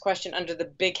asking this question under the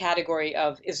big category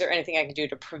of, is there anything I can do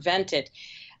to prevent it?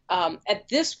 At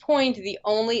this point, the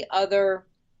only other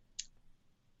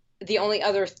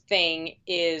thing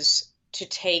is to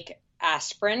take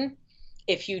aspirin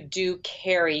if you do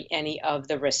carry any of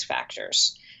the risk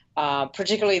factors,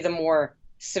 particularly the more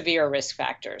severe risk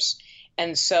factors.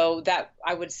 And so that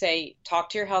I would say talk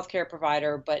to your healthcare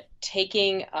provider, but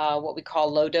taking what we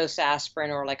call low dose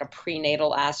aspirin or like a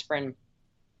prenatal aspirin,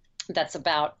 that's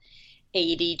about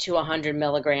 80 to 100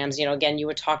 milligrams. Again, you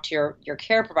would talk to your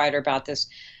care provider about this,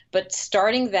 but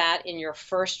starting that in your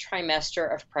first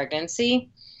trimester of pregnancy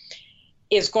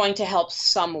is going to help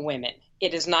some women.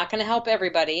 It is not going to help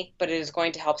everybody, but it is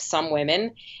going to help some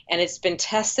women. And it's been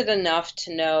tested enough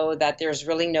to know that there's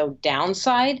really no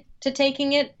downside to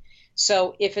taking it.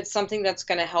 So if it's something that's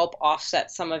going to help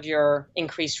offset some of your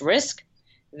increased risk,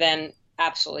 then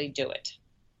absolutely do it.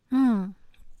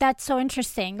 That's so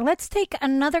interesting. Let's take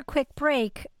another quick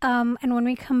break. And when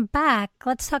we come back,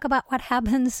 let's talk about what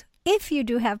happens if you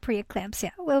do have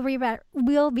preeclampsia.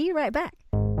 We'll be right back.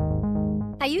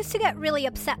 I used to get really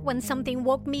upset when something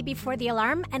woke me before the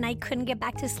alarm and I couldn't get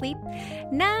back to sleep.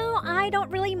 Now I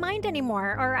don't really mind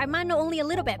anymore, or I mind only a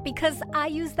little bit because I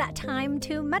use that time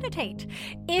to meditate.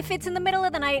 If it's in the middle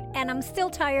of the night and I'm still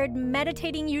tired,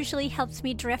 meditating usually helps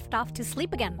me drift off to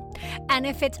sleep again. And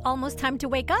if it's almost time to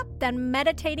wake up, then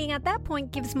meditating at that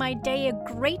point gives my day a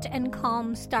great and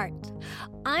calm start.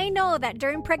 I know that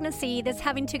during pregnancy, this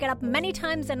having to get up many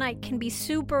times a night can be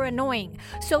super annoying.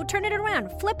 So turn it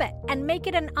around, flip it, and make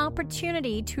it an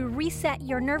opportunity to reset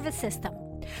your nervous system.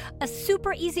 A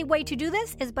super easy way to do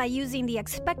this is by using the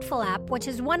Expectful app, which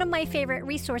is one of my favorite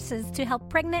resources to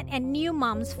help pregnant and new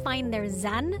moms find their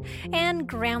zen and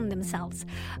ground themselves.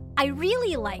 I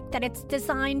really like that it's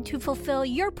designed to fulfill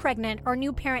your pregnant or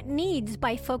new parent needs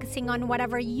by focusing on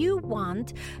whatever you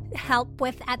want help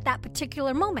with at that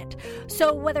particular moment.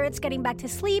 So whether it's getting back to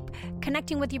sleep,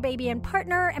 connecting with your baby and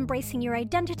partner, embracing your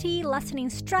identity, lessening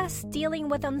stress, dealing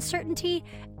with uncertainty,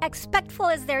 Expectful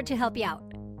is there to help you out.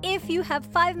 If you have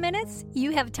 5 minutes,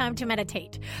 you have time to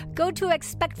meditate. Go to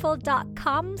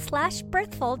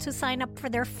expectful.com/birthful to sign up for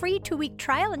their free 2-week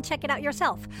trial and check it out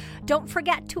yourself. Don't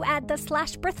forget to add the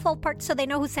 /birthful part so they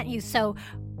know who sent you. So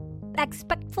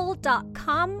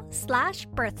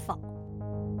expectful.com/birthful.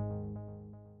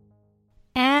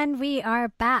 And we are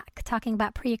back talking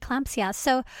about preeclampsia.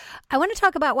 So I want to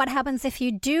talk about what happens if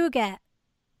you do get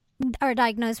or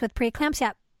diagnosed with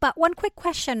preeclampsia. But one quick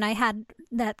question I had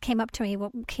that came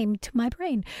to my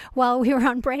brain while we were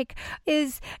on break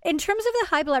is in terms of the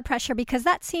high blood pressure, because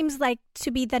that seems like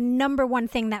to be the number one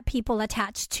thing that people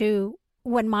attach to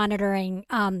when monitoring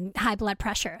high blood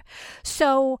pressure.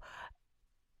 So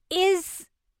if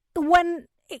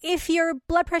your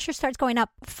blood pressure starts going up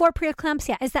for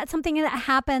preeclampsia, is that something that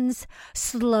happens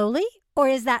slowly? Or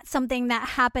is that something that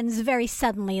happens very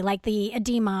suddenly, like the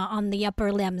edema on the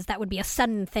upper limbs? That would be a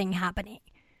sudden thing happening.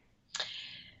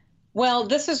 Well,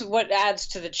 this is what adds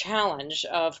to the challenge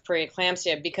of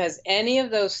preeclampsia, because any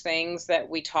of those things that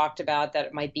we talked about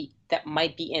that might be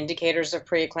indicators of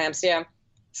preeclampsia,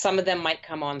 some of them might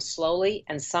come on slowly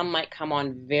and some might come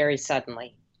on very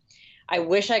suddenly. I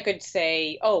wish I could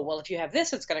say, oh, well, if you have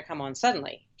this, it's going to come on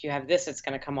suddenly. If you have this, it's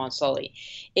going to come on slowly.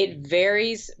 It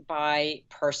varies by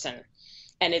person.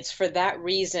 And it's for that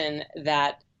reason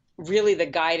that really the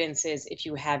guidance is if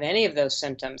you have any of those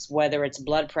symptoms, whether it's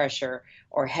blood pressure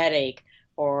or headache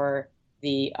or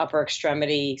the upper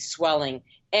extremity swelling,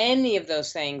 any of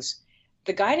those things,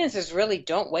 the guidance is really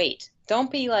don't wait. Don't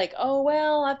be like, oh,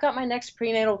 well, I've got my next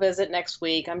prenatal visit next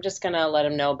week. I'm just going to let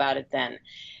them know about it then.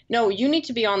 No, you need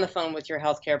to be on the phone with your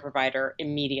healthcare provider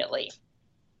immediately.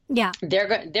 Yeah. They're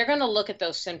going to look at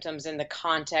those symptoms in the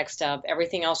context of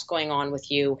everything else going on with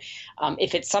you.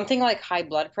 If it's something like high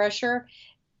blood pressure,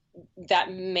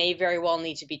 that may very well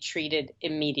need to be treated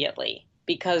immediately,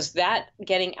 because that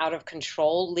getting out of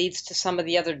control leads to some of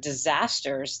the other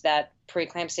disasters that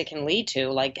preeclampsia can lead to,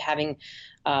 like having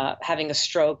a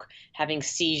stroke, having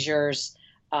seizures,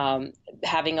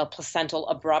 having a placental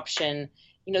abruption.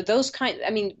 Those kind. I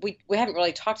mean, we haven't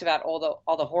really talked about all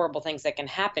the horrible things that can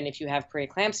happen if you have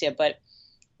preeclampsia, but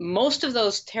most of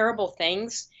those terrible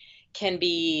things can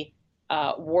be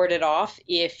warded off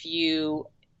if you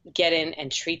get in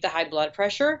and treat the high blood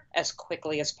pressure as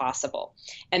quickly as possible.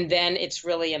 And then it's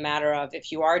really a matter of,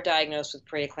 if you are diagnosed with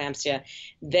preeclampsia,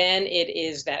 then it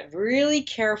is that really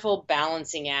careful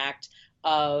balancing act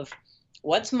of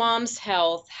what's mom's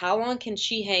health, how long can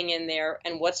she hang in there,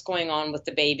 and what's going on with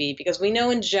the baby, because we know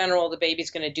in general the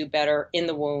baby's going to do better in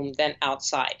the womb than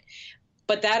outside.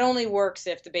 But that only works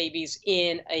if the baby's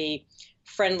in a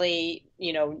friendly,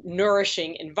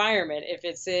 nourishing environment. If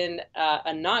it's in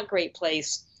a not great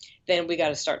place, then we got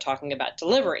to start talking about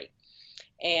delivery.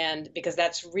 And because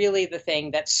that's really the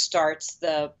thing that starts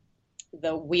the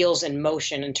wheels in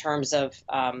motion in terms of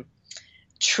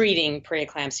treating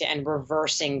preeclampsia and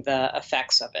reversing the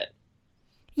effects of it.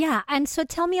 Yeah. And so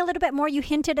tell me a little bit more. You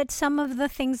hinted at some of the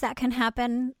things that can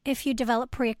happen if you develop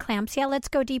preeclampsia. Let's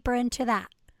go deeper into that.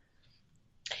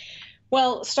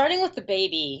 Well, starting with the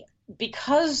baby,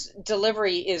 because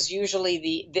delivery is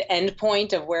usually the end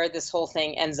point of where this whole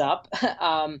thing ends up,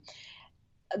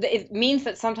 it means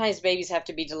that sometimes babies have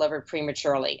to be delivered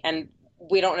prematurely. And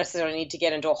we don't necessarily need to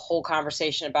get into a whole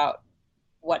conversation about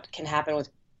what can happen with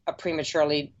a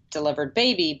prematurely delivered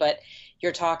baby, but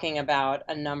you're talking about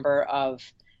a number of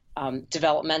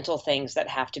developmental things that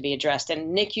have to be addressed.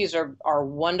 And NICUs are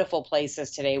wonderful places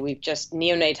today.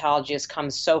 Neonatology has come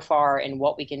so far in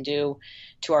what we can do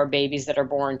to our babies that are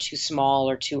born too small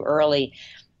or too early.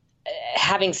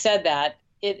 Having said that,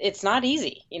 it's not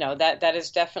easy. That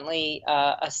is definitely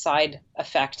a side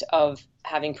effect of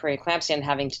having preeclampsia and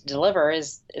having to deliver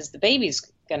is the baby's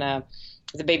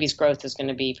growth is going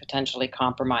to be potentially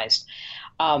compromised.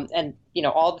 And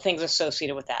all the things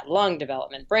associated with that: lung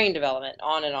development, brain development,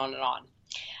 on and on and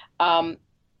on.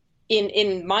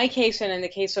 In my case and in the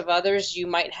case of others, you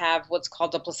might have what's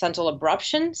called a placental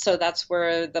abruption. So that's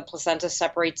where the placenta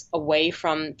separates away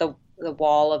from the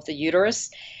wall of the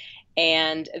uterus.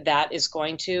 And that is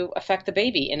going to affect the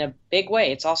baby in a big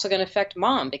way. It's also going to affect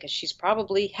mom because she's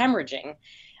probably hemorrhaging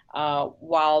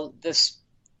while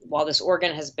this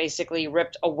organ has basically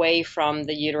ripped away from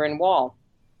the uterine wall.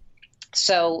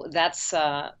 So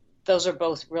those are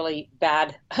both really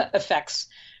bad effects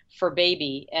for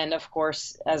baby. And of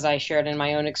course, as I shared in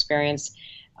my own experience,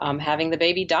 having the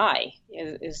baby die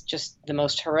is just the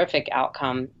most horrific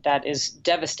outcome that is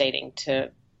devastating to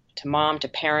mom, to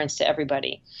parents, to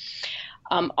everybody.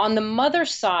 On the mother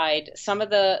side, some of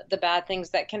the bad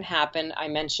things that can happen, I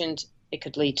mentioned it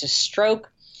could lead to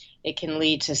stroke, it can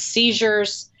lead to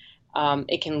seizures,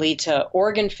 it can lead to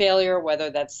organ failure, whether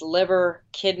that's liver,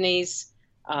 kidneys,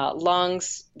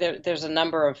 lungs. There's a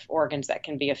number of organs that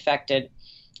can be affected.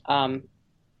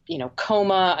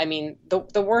 Coma. I mean,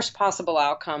 the worst possible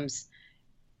outcomes,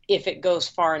 if it goes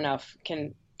far enough,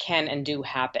 can and do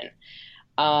happen.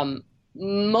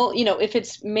 If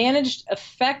it's managed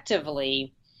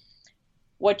effectively,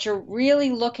 what you're really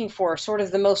looking for, sort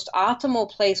of the most optimal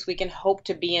place we can hope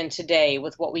to be in today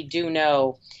with what we do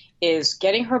know, is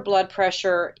getting her blood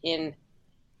pressure in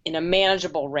a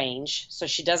manageable range so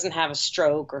she doesn't have a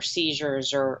stroke or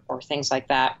seizures or things like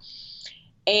that,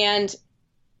 and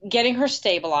getting her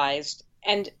stabilized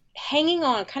and hanging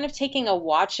on, kind of taking a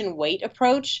watch and wait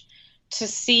approach to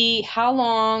see how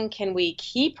long can we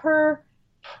keep her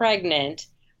pregnant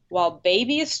while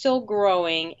baby is still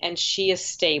growing and she is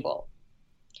stable.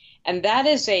 And that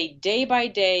is a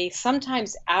day-by-day,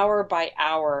 sometimes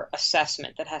hour-by-hour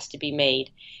assessment that has to be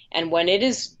made. And when it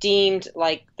is deemed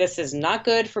like this is not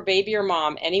good for baby or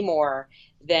mom anymore,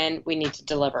 then we need to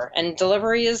deliver. And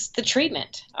delivery is the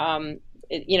treatment.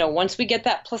 Once we get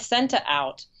that placenta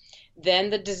out,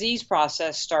 then the disease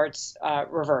process starts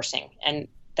reversing. And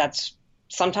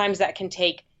sometimes that can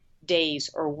take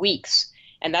days or weeks.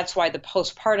 And that's why the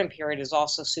postpartum period is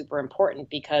also super important,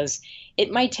 because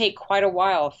it might take quite a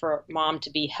while for mom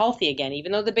to be healthy again.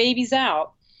 Even though the baby's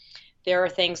out, there are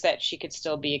things that she could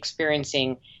still be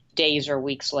experiencing days or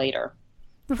weeks later.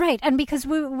 Right. And because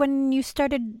when you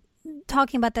started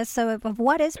talking about this, so of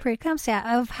what is preeclampsia,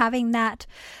 of having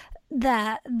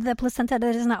the placenta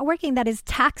that is not working, that is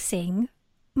taxing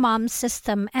mom's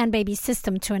system and baby's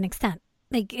system to an extent.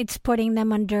 Like, it's putting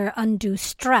them under undue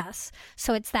stress.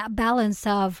 So it's that balance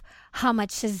of how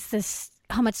much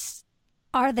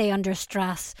are they under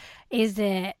stress? Is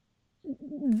it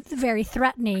very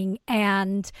threatening?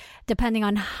 And depending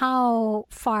on how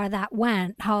far that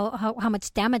went, how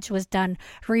much damage was done,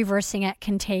 reversing it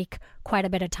can take quite a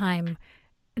bit of time.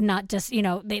 Not just,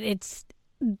 it's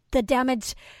the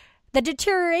damage, the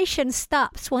deterioration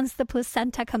stops once the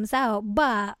placenta comes out,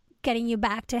 but getting you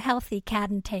back to healthy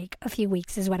can take a few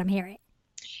weeks is what I'm hearing.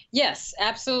 Yes,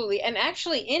 absolutely. And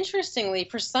actually, interestingly,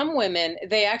 for some women,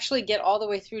 they actually get all the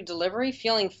way through delivery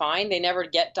feeling fine. They never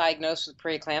get diagnosed with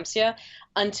preeclampsia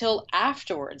until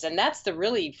afterwards. And that's the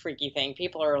really freaky thing.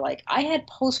 People are like, I had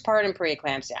postpartum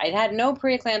preeclampsia. I had no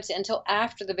preeclampsia until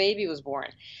after the baby was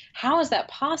born. How is that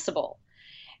possible?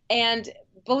 And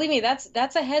believe me,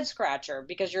 that's a head scratcher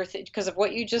because because of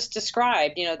what you just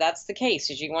described. That's the case.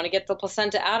 Is you want to get the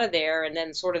placenta out of there, and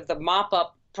then sort of the mop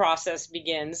up process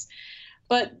begins.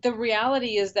 But the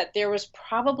reality is that there was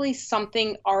probably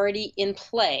something already in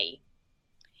play,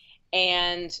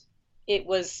 and it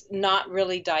was not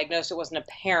really diagnosed. It wasn't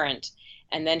apparent.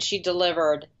 And then she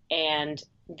delivered, and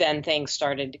then things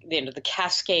started, the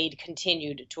cascade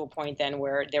continued to a point then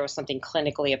where there was something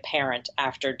clinically apparent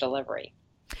after delivery.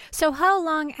 So, how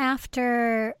long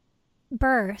after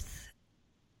birth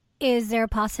is there a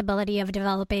possibility of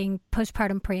developing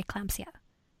postpartum preeclampsia?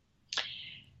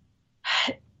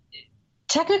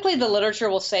 Technically, the literature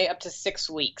will say up to 6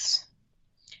 weeks.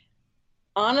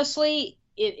 Honestly,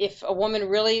 if a woman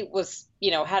really was,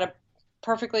 had a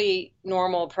perfectly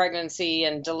normal pregnancy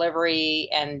and delivery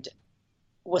and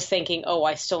was thinking, oh,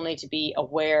 I still need to be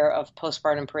aware of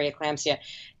postpartum preeclampsia,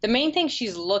 the main thing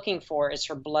she's looking for is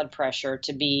her blood pressure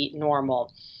to be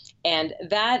normal. And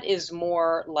that is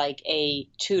more like a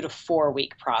 2 to 4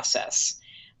 week process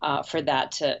for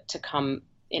that to come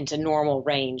into normal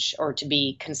range or to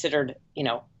be considered,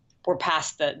 we're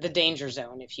past the danger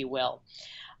zone, if you will.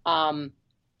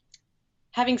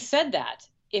 Having said that,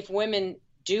 if women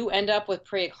do end up with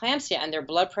preeclampsia and their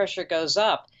blood pressure goes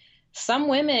up, some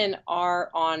women are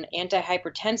on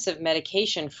antihypertensive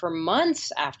medication for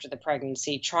months after the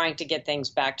pregnancy, trying to get things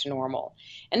back to normal.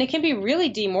 And it can be really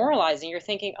demoralizing. You're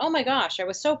thinking, oh my gosh, I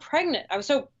was so pregnant. I was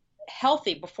so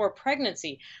healthy before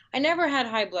pregnancy. I never had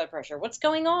high blood pressure. What's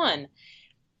going on?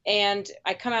 And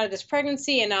I come out of this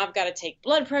pregnancy and now I've got to take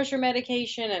blood pressure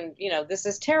medication. And, this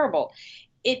is terrible.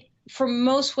 For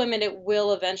most women, it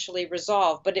will eventually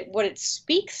resolve. But what it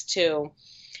speaks to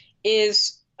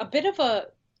is a bit of a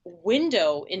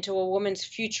window into a woman's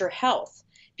future health,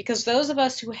 because those of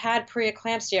us who had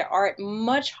preeclampsia are at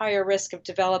much higher risk of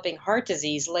developing heart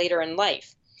disease later in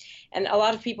life. And a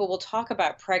lot of people will talk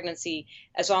about pregnancy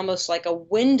as almost like a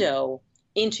window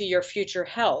into your future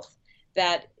health.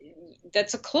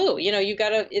 That's a clue. You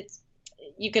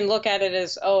can look at it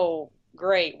as, oh,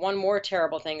 great, one more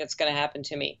terrible thing that's going to happen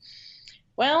to me.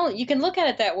 Well, you can look at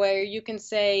it that way, or you can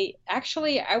say,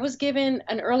 actually, I was given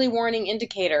an early warning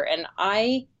indicator, and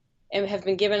I have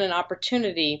been given an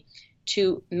opportunity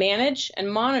to manage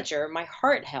and monitor my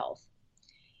heart health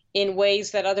in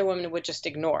ways that other women would just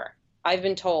ignore. I've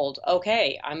been told,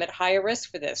 okay, I'm at higher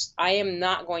risk for this. I am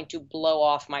not going to blow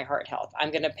off my heart health.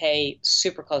 I'm going to pay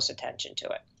super close attention to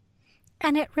it.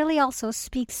 And it really also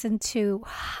speaks into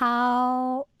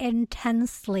how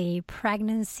intensely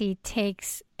pregnancy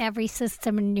takes every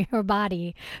system in your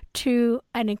body to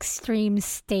an extreme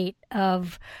state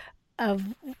of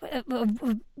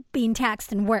being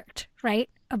taxed and worked, right?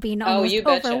 Of being almost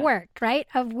overworked, right?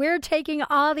 Of we're taking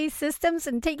all these systems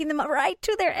and taking them right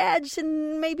to their edge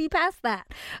and maybe past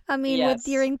that. I mean, yes. With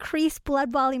your increased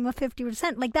blood volume of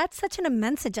 50%, like that's such an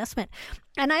immense adjustment.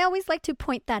 And I always like to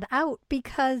point that out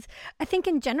because I think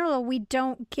in general, we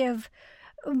don't give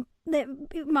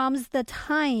the moms the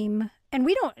time, and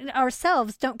we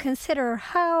don't consider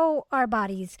how our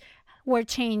bodies were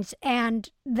changed and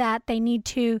that they need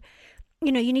to,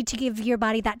 you need to give your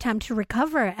body that time to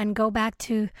recover and go back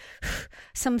to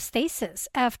some stasis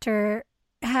after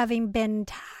having been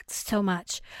taxed so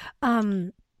much.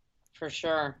 For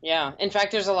sure. Yeah. In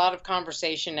fact, there's a lot of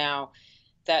conversation now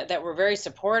that we're very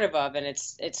supportive of, and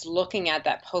it's looking at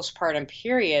that postpartum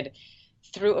period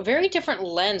through a very different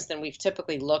lens than we've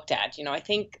typically looked at. I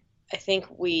think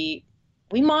we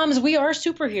moms, we are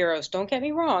superheroes. Don't get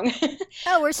me wrong.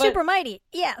 Oh, we're super mighty.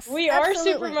 Yes, we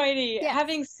absolutely are super mighty. Yes.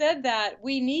 Having said that,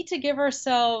 we need to give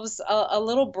ourselves a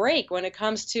little break when it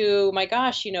comes to, my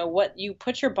gosh, what you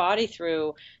put your body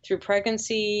through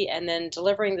pregnancy and then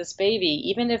delivering this baby,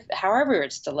 even if however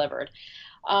it's delivered.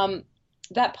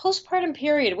 That postpartum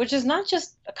period, which is not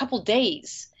just a couple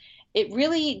days, it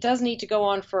really does need to go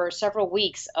on for several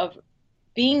weeks of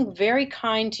being very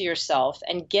kind to yourself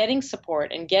and getting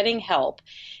support and getting help,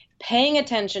 paying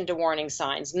attention to warning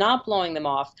signs, not blowing them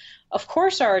off. Of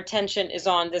course, our attention is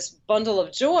on this bundle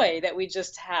of joy that we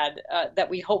just had, that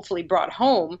we hopefully brought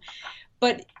home.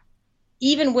 But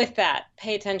even with that,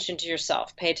 pay attention to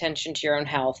yourself, pay attention to your own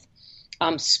health,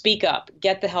 speak up,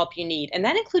 get the help you need. And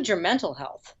that includes your mental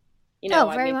health.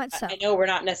 Very much so. I know we're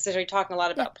not necessarily talking a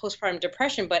lot about postpartum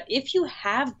depression, but if you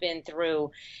have been through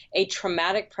a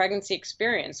traumatic pregnancy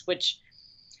experience, which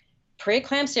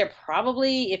preeclampsia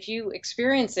probably, if you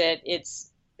experience it,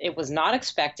 it was not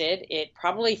expected. It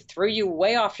probably threw you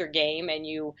way off your game, and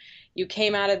you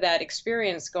came out of that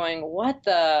experience going, "What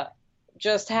the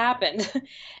just happened?"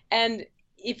 And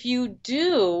if you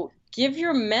do, give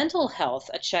your mental health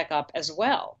a checkup as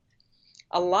well.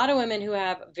 A lot of women who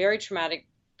have very traumatic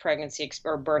pregnancy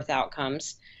or birth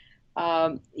outcomes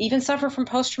even suffer from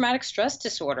post-traumatic stress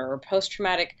disorder or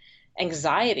post-traumatic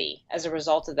anxiety as a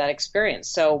result of that experience.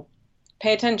 So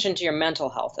pay attention to your mental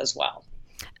health as well.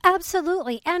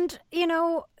 Absolutely. And,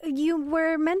 you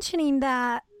were mentioning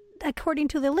that according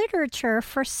to the literature,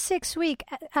 for 6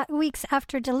 weeks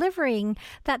after delivering,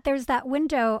 that there's that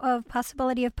window of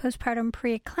possibility of postpartum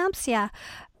preeclampsia,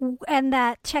 and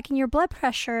that checking your blood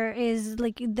pressure is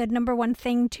like the number one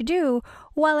thing to do.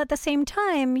 While at the same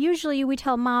time, usually we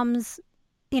tell moms,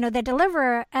 they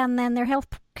deliver, and then their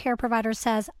health care provider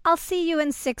says, "I'll see you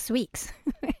in 6 weeks."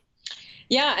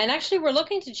 Yeah, and actually, we're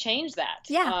looking to change that.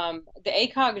 Yeah. The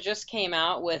ACOG just came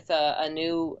out with a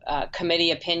new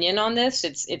committee opinion on this.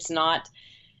 It's not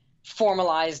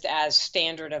formalized as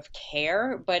standard of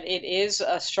care, but it is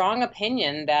a strong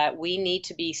opinion that we need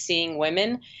to be seeing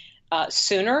women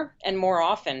sooner and more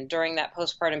often during that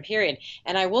postpartum period.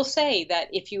 And I will say that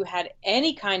if you had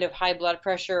any kind of high blood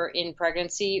pressure in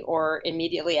pregnancy or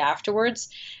immediately afterwards,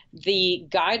 the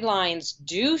guidelines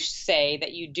do say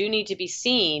that you do need to be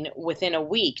seen within a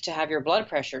week to have your blood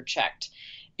pressure checked.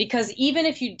 Because even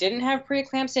if you didn't have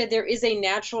preeclampsia, there is a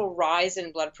natural rise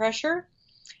in blood pressure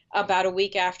about a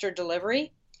week after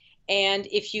delivery. And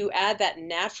if you add that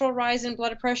natural rise in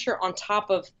blood pressure on top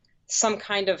of some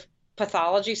kind of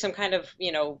pathology, some kind of,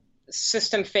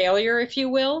 system failure, if you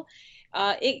will,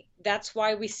 that's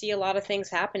why we see a lot of things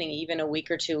happening even a week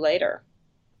or two later.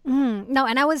 No,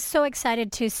 and I was so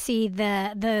excited to see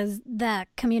the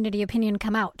community opinion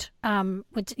come out.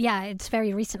 Which, yeah, it's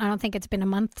very recent. I don't think it's been a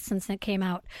month since it came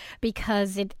out,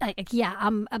 because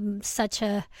I'm such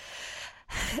a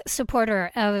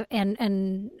supporter of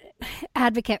and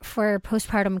advocate for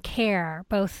postpartum care,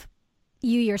 both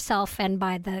you yourself and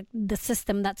by the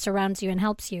system that surrounds you and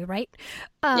helps you, right?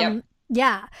 Yep.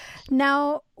 Yeah.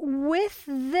 Now, with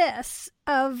this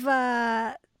of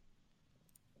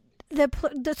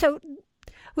so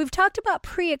we've talked about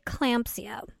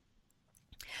preeclampsia.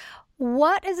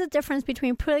 What is the difference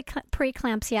between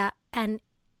preeclampsia and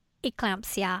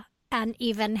eclampsia and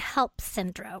even HELLP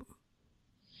syndrome?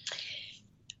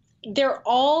 They're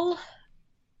all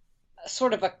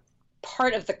sort of a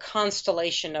part of the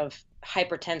constellation of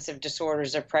hypertensive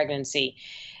disorders of pregnancy.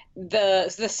 The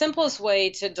simplest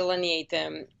way to delineate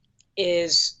them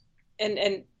is,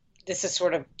 and this is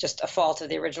sort of just a fault of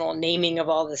the original naming of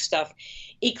all this stuff.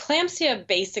 Eclampsia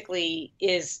basically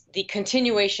is the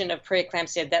continuation of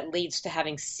preeclampsia that leads to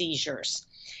having seizures.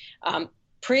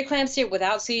 Preeclampsia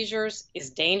without seizures is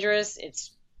dangerous.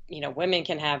 It's, women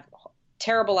can have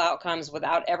terrible outcomes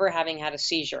without ever having had a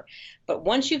seizure. But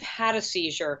once you've had a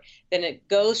seizure, then it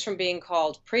goes from being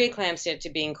called preeclampsia to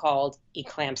being called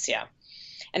eclampsia.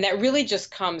 And that really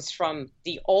just comes from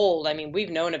the old. I mean, we've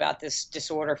known about this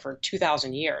disorder for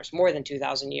 2,000 years, more than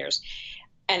 2,000 years.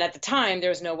 And at the time,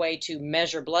 there was no way to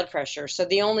measure blood pressure. So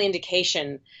the only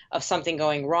indication of something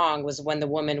going wrong was when the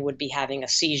woman would be having a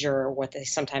seizure, or what they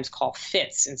sometimes call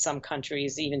fits in some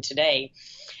countries, even today.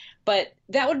 But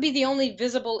that would be the only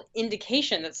visible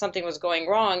indication that something was going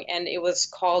wrong, and it was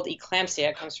called eclampsia.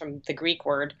 It comes from the Greek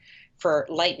word for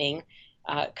lightning,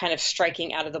 kind of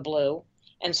striking out of the blue.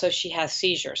 And so she has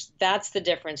seizures. That's the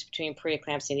difference between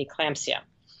preeclampsia and eclampsia.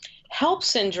 HELLP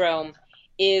syndrome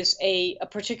is a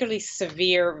particularly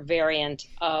severe variant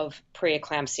of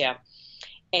preeclampsia,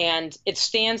 and it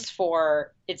stands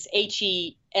for, it's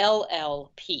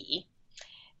HELLP.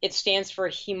 It stands for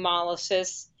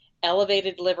hemolysis,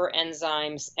 elevated liver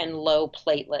enzymes, and low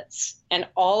platelets. And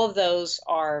all of those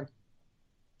are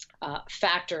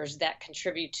factors that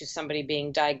contribute to somebody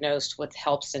being diagnosed with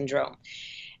HELLP syndrome.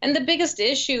 And the biggest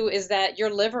issue is that your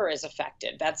liver is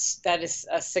affected. That is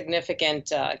a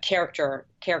significant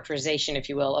characterization, if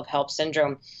you will, of HELLP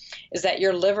syndrome, is that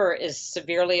your liver is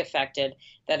severely affected.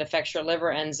 That affects your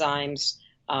liver enzymes,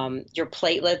 your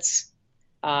platelets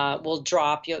will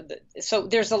drop. So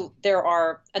there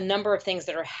are a number of things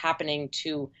that are happening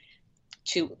to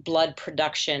blood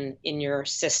production in your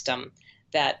system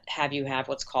that have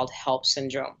what's called HELLP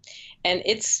syndrome, and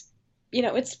it's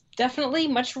definitely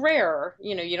much rarer.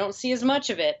 You don't see as much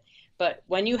of it, but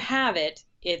when you have it,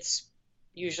 it's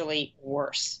usually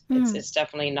worse. It's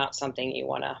definitely not something you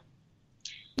want to.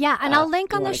 Yeah, and I'll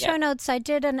link on the show notes. I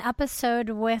did an episode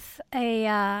with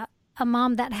a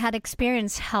mom that had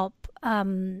experienced HELLP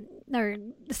or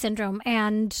syndrome,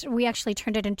 and we actually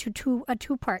turned it into a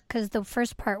two-part, because the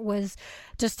first part was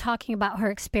just talking about her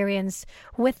experience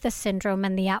with the syndrome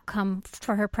and the outcome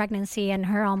for her pregnancy and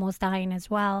her almost dying as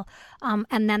well.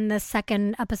 And then the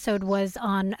second episode was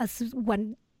on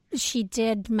when she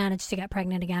did manage to get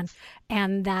pregnant again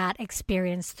and that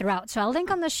experience throughout. So I'll link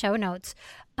on the show notes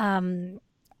on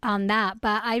that.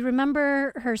 But I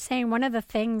remember her saying one of the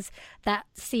things that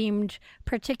seemed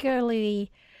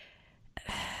particularly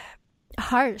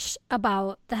harsh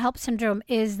about the HELP syndrome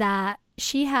is that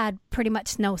she had pretty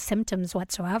much no symptoms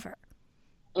whatsoever.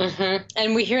 Mm-hmm.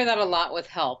 And we hear that a lot with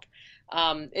HELP.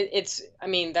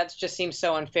 That just seems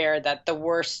so unfair that the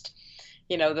worst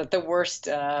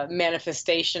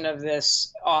manifestation of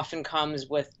this often comes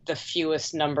with the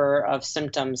fewest number of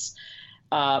symptoms.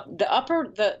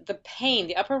 The pain,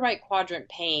 the upper right quadrant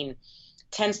pain,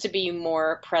 tends to be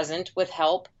more present with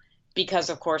HELP because,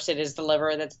 of course, it is the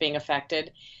liver that's being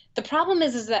affected. The problem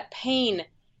is that pain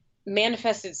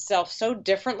manifests itself so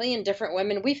differently in different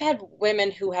women. We've had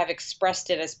women who have expressed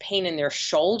it as pain in their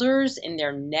shoulders, in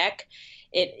their neck.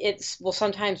 It will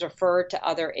sometimes refer to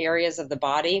other areas of the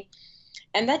body.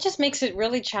 And that just makes it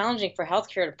really challenging for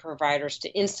healthcare providers to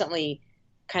instantly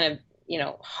kind of,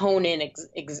 hone in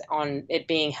on it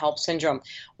being HELP syndrome.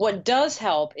 What does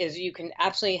help is you can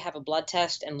absolutely have a blood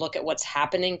test and look at what's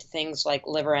happening to things like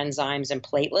liver enzymes and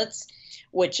platelets,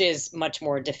 which is much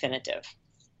more definitive.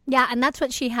 Yeah, and that's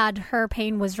what she had. Her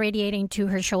pain was radiating to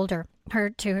her shoulder,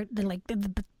 to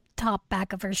the top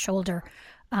back of her shoulder.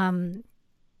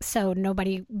 So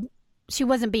she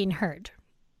wasn't being heard.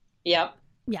 Yep.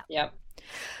 Yeah. Yep.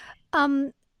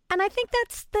 And I think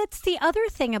that's the other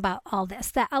thing about all this,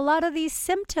 that a lot of these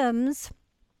symptoms,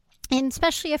 and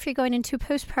especially if you're going into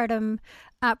postpartum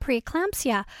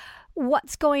preeclampsia,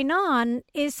 what's going on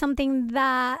is something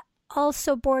that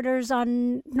also borders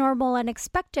on normal and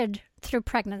expected through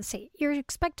pregnancy. You're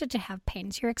expected to have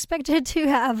pains. You're expected to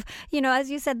have,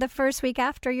 as you said, the first week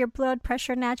after, your blood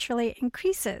pressure naturally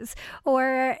increases,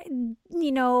 or,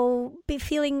 be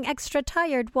feeling extra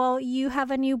tired while you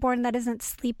have a newborn that isn't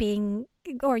sleeping,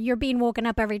 or you're being woken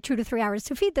up every 2 to 3 hours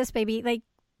to feed this baby. Like,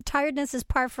 tiredness is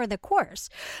par for the course.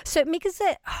 So it makes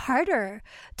it harder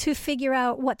to figure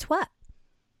out what's what.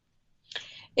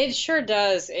 It sure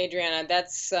does, Adriana.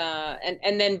 That's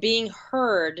and then being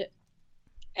heard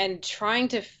and trying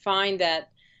to find that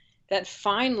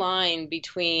fine line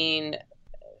between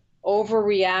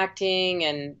overreacting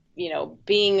and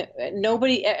being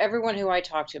everyone who I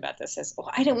talk to about this says, "Oh,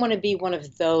 I didn't want to be one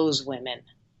of those women."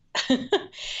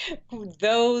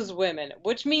 Those women,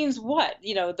 which means what?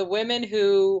 The women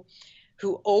who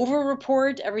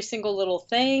over-report every single little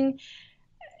thing.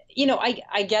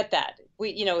 I get that.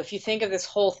 If you think of this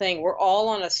whole thing, we're all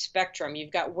on a spectrum.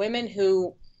 You've got women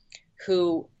who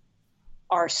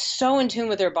are so in tune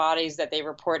with their bodies that they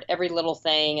report every little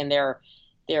thing, and they're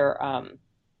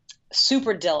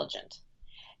super diligent.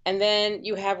 And then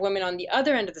you have women on the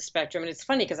other end of the spectrum. And it's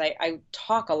funny because I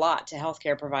talk a lot to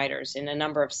healthcare providers in a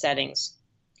number of settings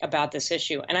about this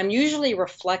issue. And I'm usually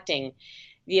reflecting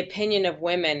the opinion of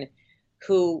women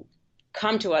who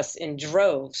come to us in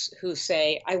droves who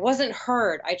say, I wasn't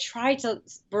heard. I tried to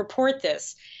report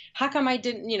this. How come I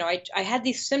didn't, I had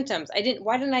these symptoms.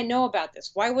 Why didn't I know about this?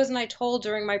 Why wasn't I told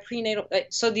during my prenatal?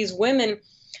 So these women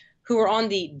who are on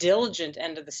the diligent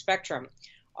end of the spectrum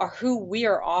are who we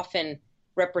are often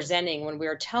representing when we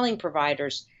are telling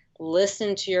providers,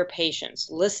 listen to your patients,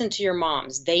 listen to your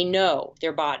moms. They know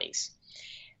their bodies.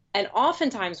 And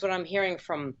oftentimes what I'm hearing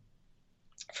from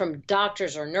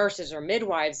doctors or nurses or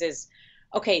midwives is,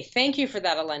 okay, thank you for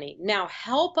that, Eleni. Now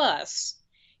help us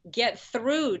get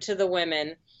through to the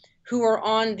women who are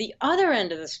on the other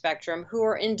end of the spectrum, who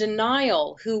are in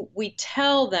denial, who we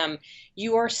tell them,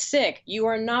 you are sick, you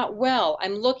are not well,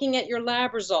 I'm looking at your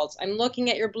lab results, I'm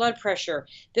looking at your blood pressure,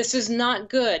 this is not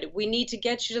good, we need to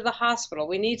get you to the hospital,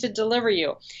 we need to deliver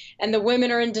you. And the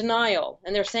women are in denial,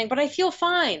 and they're saying, but I feel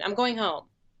fine, I'm going home.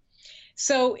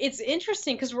 So it's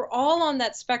interesting because we're all on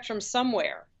that spectrum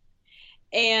somewhere.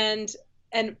 And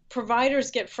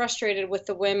providers get frustrated with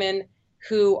the women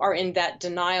who are in that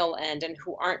denial end and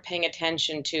who aren't paying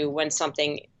attention to when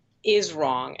something is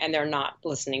wrong and they're not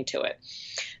listening to it.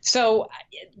 So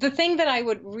the thing that I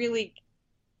would really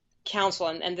counsel,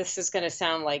 and this is going to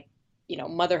sound like,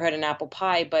 motherhood and apple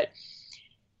pie, but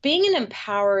being an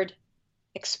empowered,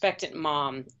 expectant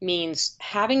mom means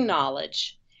having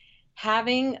knowledge,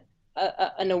 having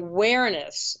an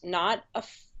awareness, not a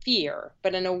fear,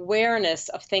 but an awareness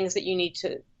of things that you need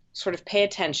to sort of pay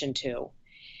attention to,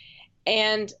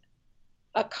 and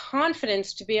a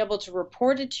confidence to be able to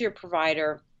report it to your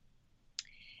provider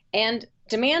and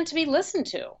demand to be listened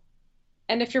to.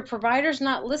 And if your provider's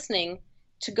not listening,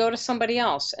 to go to somebody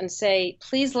else and say,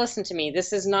 please listen to me.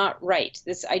 This is not right.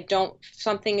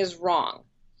 Something is wrong.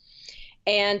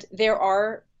 And there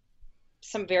are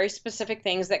some very specific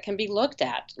things that can be looked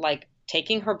at, like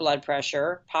taking her blood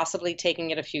pressure, possibly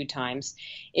taking it a few times.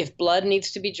 If blood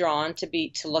needs to be drawn to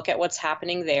look at what's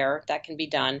happening there, that can be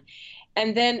done.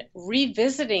 And then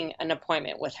revisiting an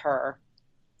appointment with her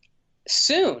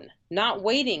soon, not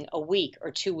waiting a week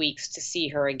or 2 weeks to see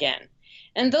her again.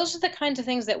 And those are the kinds of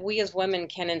things that we as women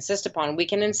can insist upon. We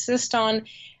can insist on,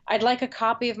 I'd like a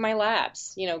copy of my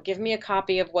labs. Give me a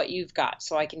copy of what you've got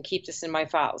so I can keep this in my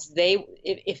files.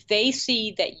 If they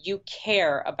see that you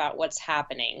care about what's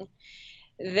happening,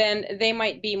 then they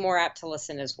might be more apt to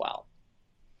listen as well.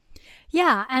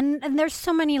 Yeah, and there's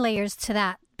so many layers to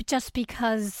that. Just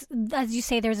because, as you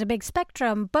say, there's a big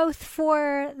spectrum, both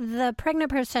for the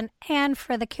pregnant person and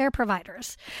for the care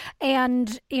providers.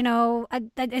 And,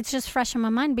 it's just fresh in my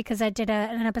mind because I did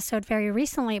an episode very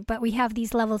recently, but we have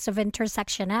these levels of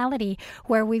intersectionality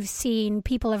where we've seen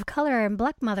people of color and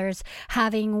Black mothers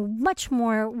having much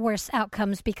more worse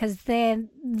outcomes because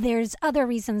then there's other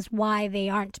reasons why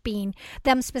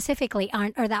them specifically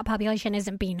aren't, or that population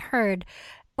isn't being heard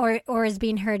or is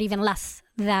being heard even less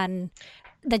than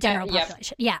the general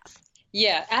population.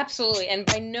 Yeah, absolutely. And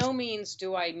by no means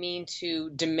do I mean to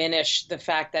diminish the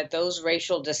fact that those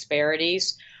racial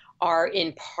disparities are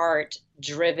in part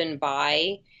driven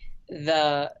by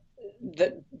the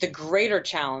greater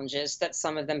challenges that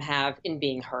some of them have in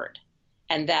being heard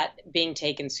and that being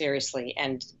taken seriously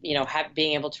and,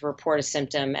 being able to report a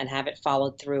symptom and have it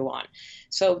followed through on.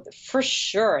 So for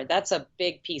sure, that's a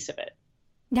big piece of it.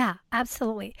 Yeah,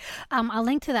 absolutely. I'll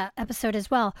link to that episode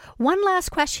as well. One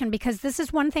last question, because this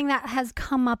is one thing that has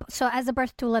come up. So as a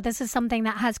birth doula, this is something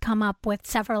that has come up with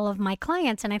several of my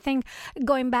clients. And I think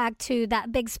going back to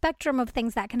that big spectrum of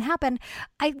things that can happen,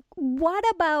 what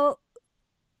about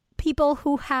people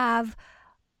who have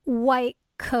white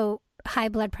coat high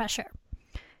blood pressure?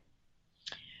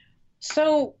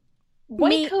 So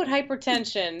white coat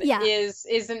hypertension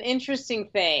is an interesting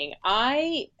thing.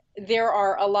 There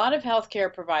are a lot of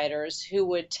healthcare providers who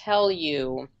would tell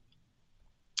you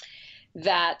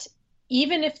that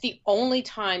even if the only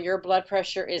time your blood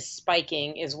pressure is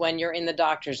spiking is when you're in the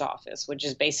doctor's office, which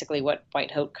is basically what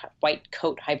white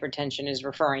coat hypertension is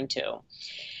referring to,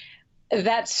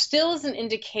 that still is an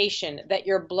indication that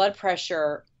your blood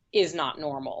pressure is not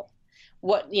normal.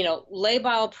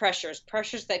 Labile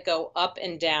pressures that go up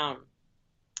and down,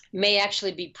 may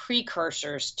actually be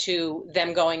precursors to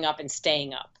them going up and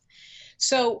staying up.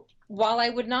 So while I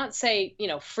would not say,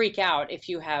 freak out if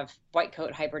you have white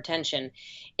coat hypertension,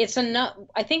 it's enough.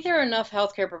 I think there are enough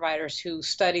healthcare providers who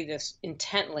study this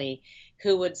intently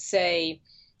who would say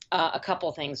a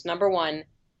couple things. Number one,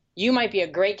 you might be a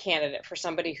great candidate for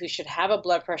somebody who should have a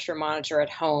blood pressure monitor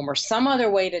at home or some other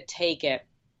way to take it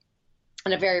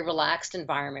in a very relaxed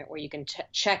environment where you can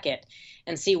check it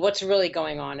and see what's really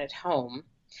going on at home.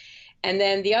 And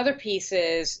then the other piece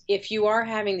is, if you are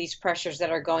having these pressures that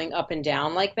are going up and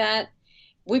down like that,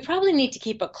 we probably need to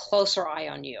keep a closer eye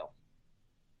on you,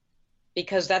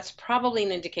 because that's probably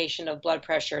an indication of blood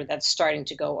pressure that's starting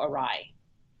to go awry.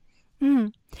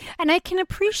 And I can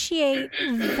appreciate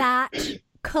that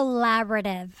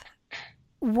collaborative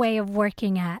way of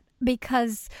working at,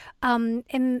 because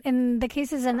in the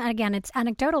cases, and again, it's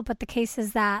anecdotal, but the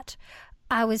cases that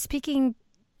I was speaking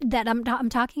that I'm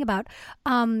talking about,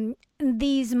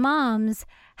 these moms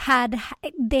had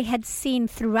seen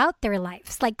throughout their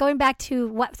lives, like going back to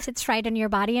what sits right in your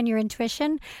body and your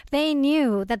intuition. They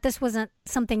knew that this wasn't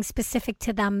something specific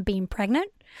to them being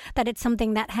pregnant, that it's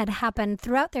something that had happened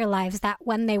throughout their lives, that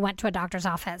when they went to a doctor's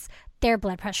office, their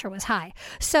blood pressure was high.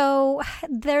 So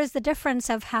there's the difference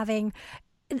of having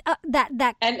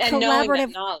that and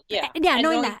collaborative knowing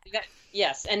knowing that.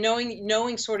 Yes, and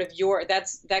knowing sort of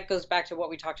that goes back to what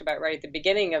we talked about right at the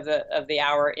beginning of the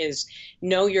hour, is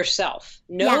know yourself,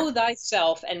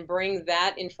 thyself, and bring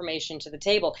that information to the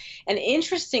table. And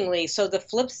interestingly, so the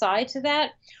flip side to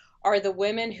that are the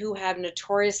women who have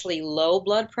notoriously low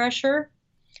blood pressure.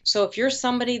 So if you're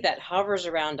somebody that hovers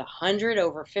around 100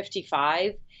 over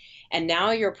 55, and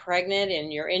now you're pregnant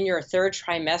and you're in your third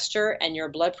trimester and your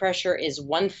blood pressure is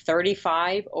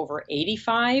 135 over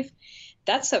 85,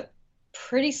 that's a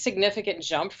pretty significant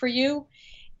jump for you.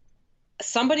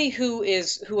 Somebody who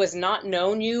has not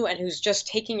known you and who's just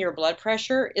taking your blood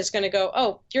pressure is going to go,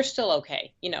 oh, you're still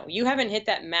okay. You haven't hit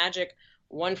that magic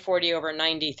 140 over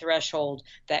 90 threshold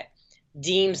that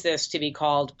deems this to be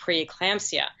called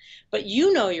preeclampsia. But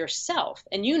yourself,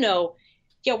 and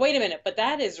yeah, wait a minute, but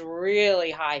that is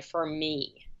really high for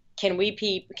me. can we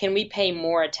pay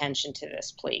more attention to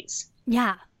this, please?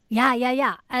 Yeah.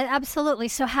 Absolutely.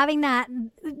 So having that,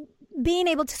 being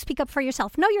able to speak up for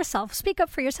yourself, know yourself, speak up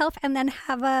for yourself, and then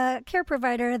have a care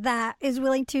provider that is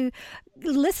willing to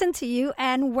listen to you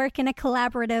and work in a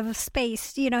collaborative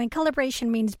space. And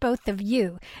collaboration means both of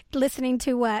you listening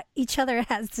to what each other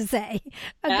has to say,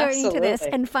 according to this,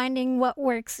 and finding what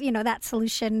works, that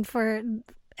solution for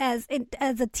as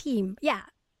a team. Yeah.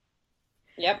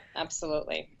 Yep,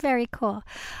 absolutely. Very cool.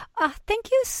 Thank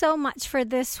you so much for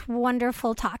this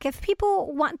wonderful talk. If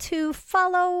people want to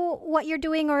follow what you're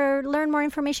doing or learn more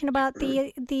information about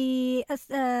the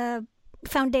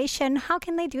foundation, how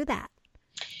can they do that?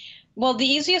 Well, the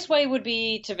easiest way would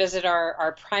be to visit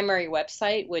our primary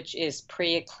website, which is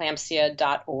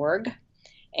preeclampsia.org.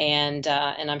 And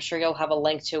I'm sure you'll have a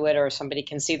link to it, or somebody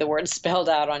can see the word spelled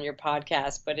out on your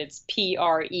podcast, but it's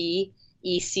PREECLAMPSIA.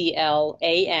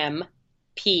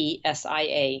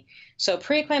 So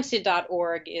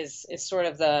preeclampsia.org is sort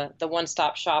of the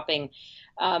one-stop shopping.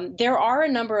 There are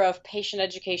a number of patient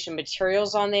education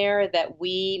materials on there that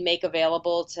we make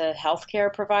available to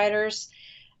healthcare providers.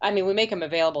 I mean, we make them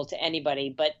available to anybody,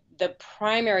 but the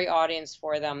primary audience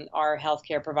for them are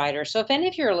healthcare providers. So if any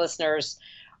of your listeners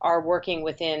are working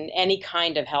within any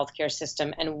kind of healthcare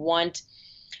system and want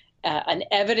an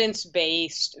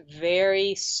evidence-based,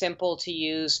 very simple to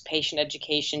use patient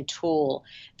education tool,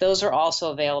 those are also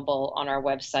available on our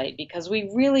website, because we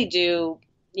really do,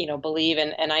 believe,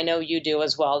 and I know you do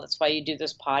as well, that's why you do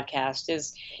this podcast,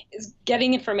 is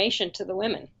getting information to the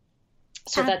women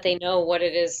so that they know what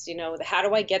it is, how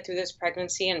do I get through this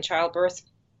pregnancy and childbirth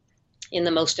in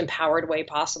the most empowered way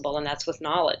possible, and that's with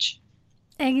knowledge.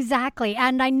 Exactly.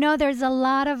 And I know there's a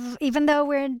lot of, even though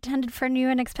we're intended for new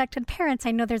and expectant parents, I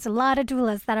know there's a lot of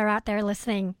doulas that are out there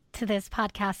listening to this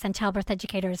podcast and childbirth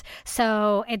educators.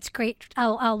 So it's great.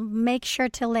 I'll make sure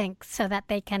to link so that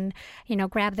they can,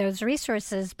 grab those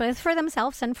resources, both for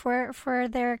themselves and for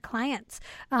their clients,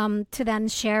 to then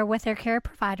share with their care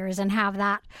providers and have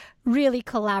that really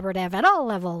collaborative at all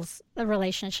levels, the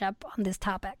relationship on this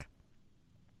topic.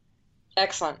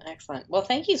 Excellent. Well,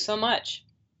 thank you so much.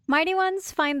 Mighty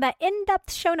Ones, find the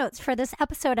in-depth show notes for this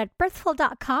episode at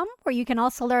birthful.com, where you can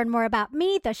also learn more about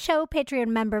me, the show, Patreon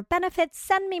member benefits,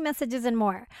 send me messages, and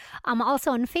more. I'm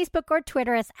also on Facebook or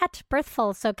Twitter as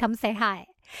 @birthful, so come say hi.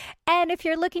 And if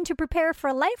you're looking to prepare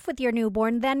for life with your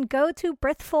newborn, then go to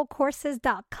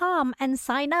birthfulcourses.com and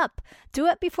sign up. Do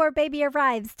it before baby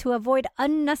arrives to avoid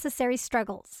unnecessary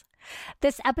struggles.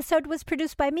 This episode was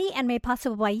produced by me and made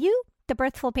possible by you, the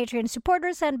Birthful Patreon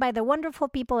supporters, and by the wonderful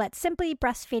people at Simply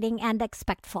Breastfeeding and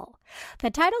Expectful. The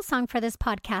title song for this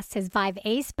podcast is Vive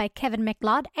Ace by Kevin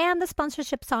McLeod, and the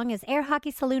sponsorship song is Air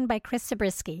Hockey Saloon by Chris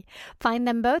Zabriskie. Find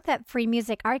them both at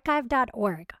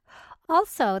freemusicarchive.org.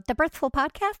 Also, the Birthful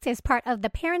podcast is part of the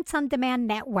Parents on Demand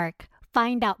network.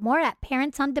 Find out more at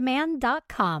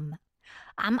parentsondemand.com.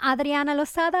 I'm Adriana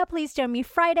Lozada. Please join me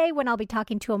Friday when I'll be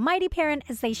talking to a mighty parent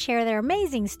as they share their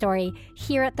amazing story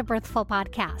here at the Birthful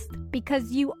Podcast,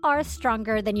 because you are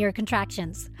stronger than your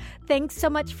contractions. Thanks so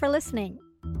much for listening.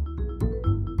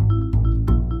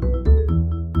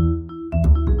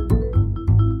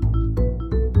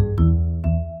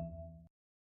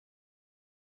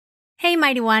 Hey,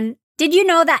 Mighty One. Did you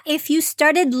know that if you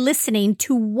started listening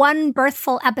to one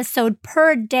Birthful episode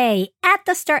per day at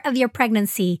the start of your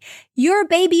pregnancy, your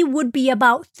baby would be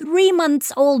about 3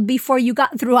 months old before you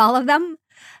got through all of them?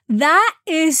 That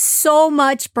is so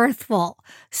much Birthful.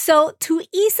 So to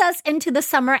ease us into the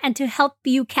summer and to help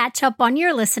you catch up on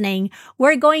your listening,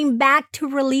 we're going back to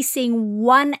releasing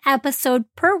one episode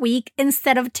per week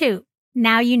instead of 2.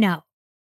 Now you know.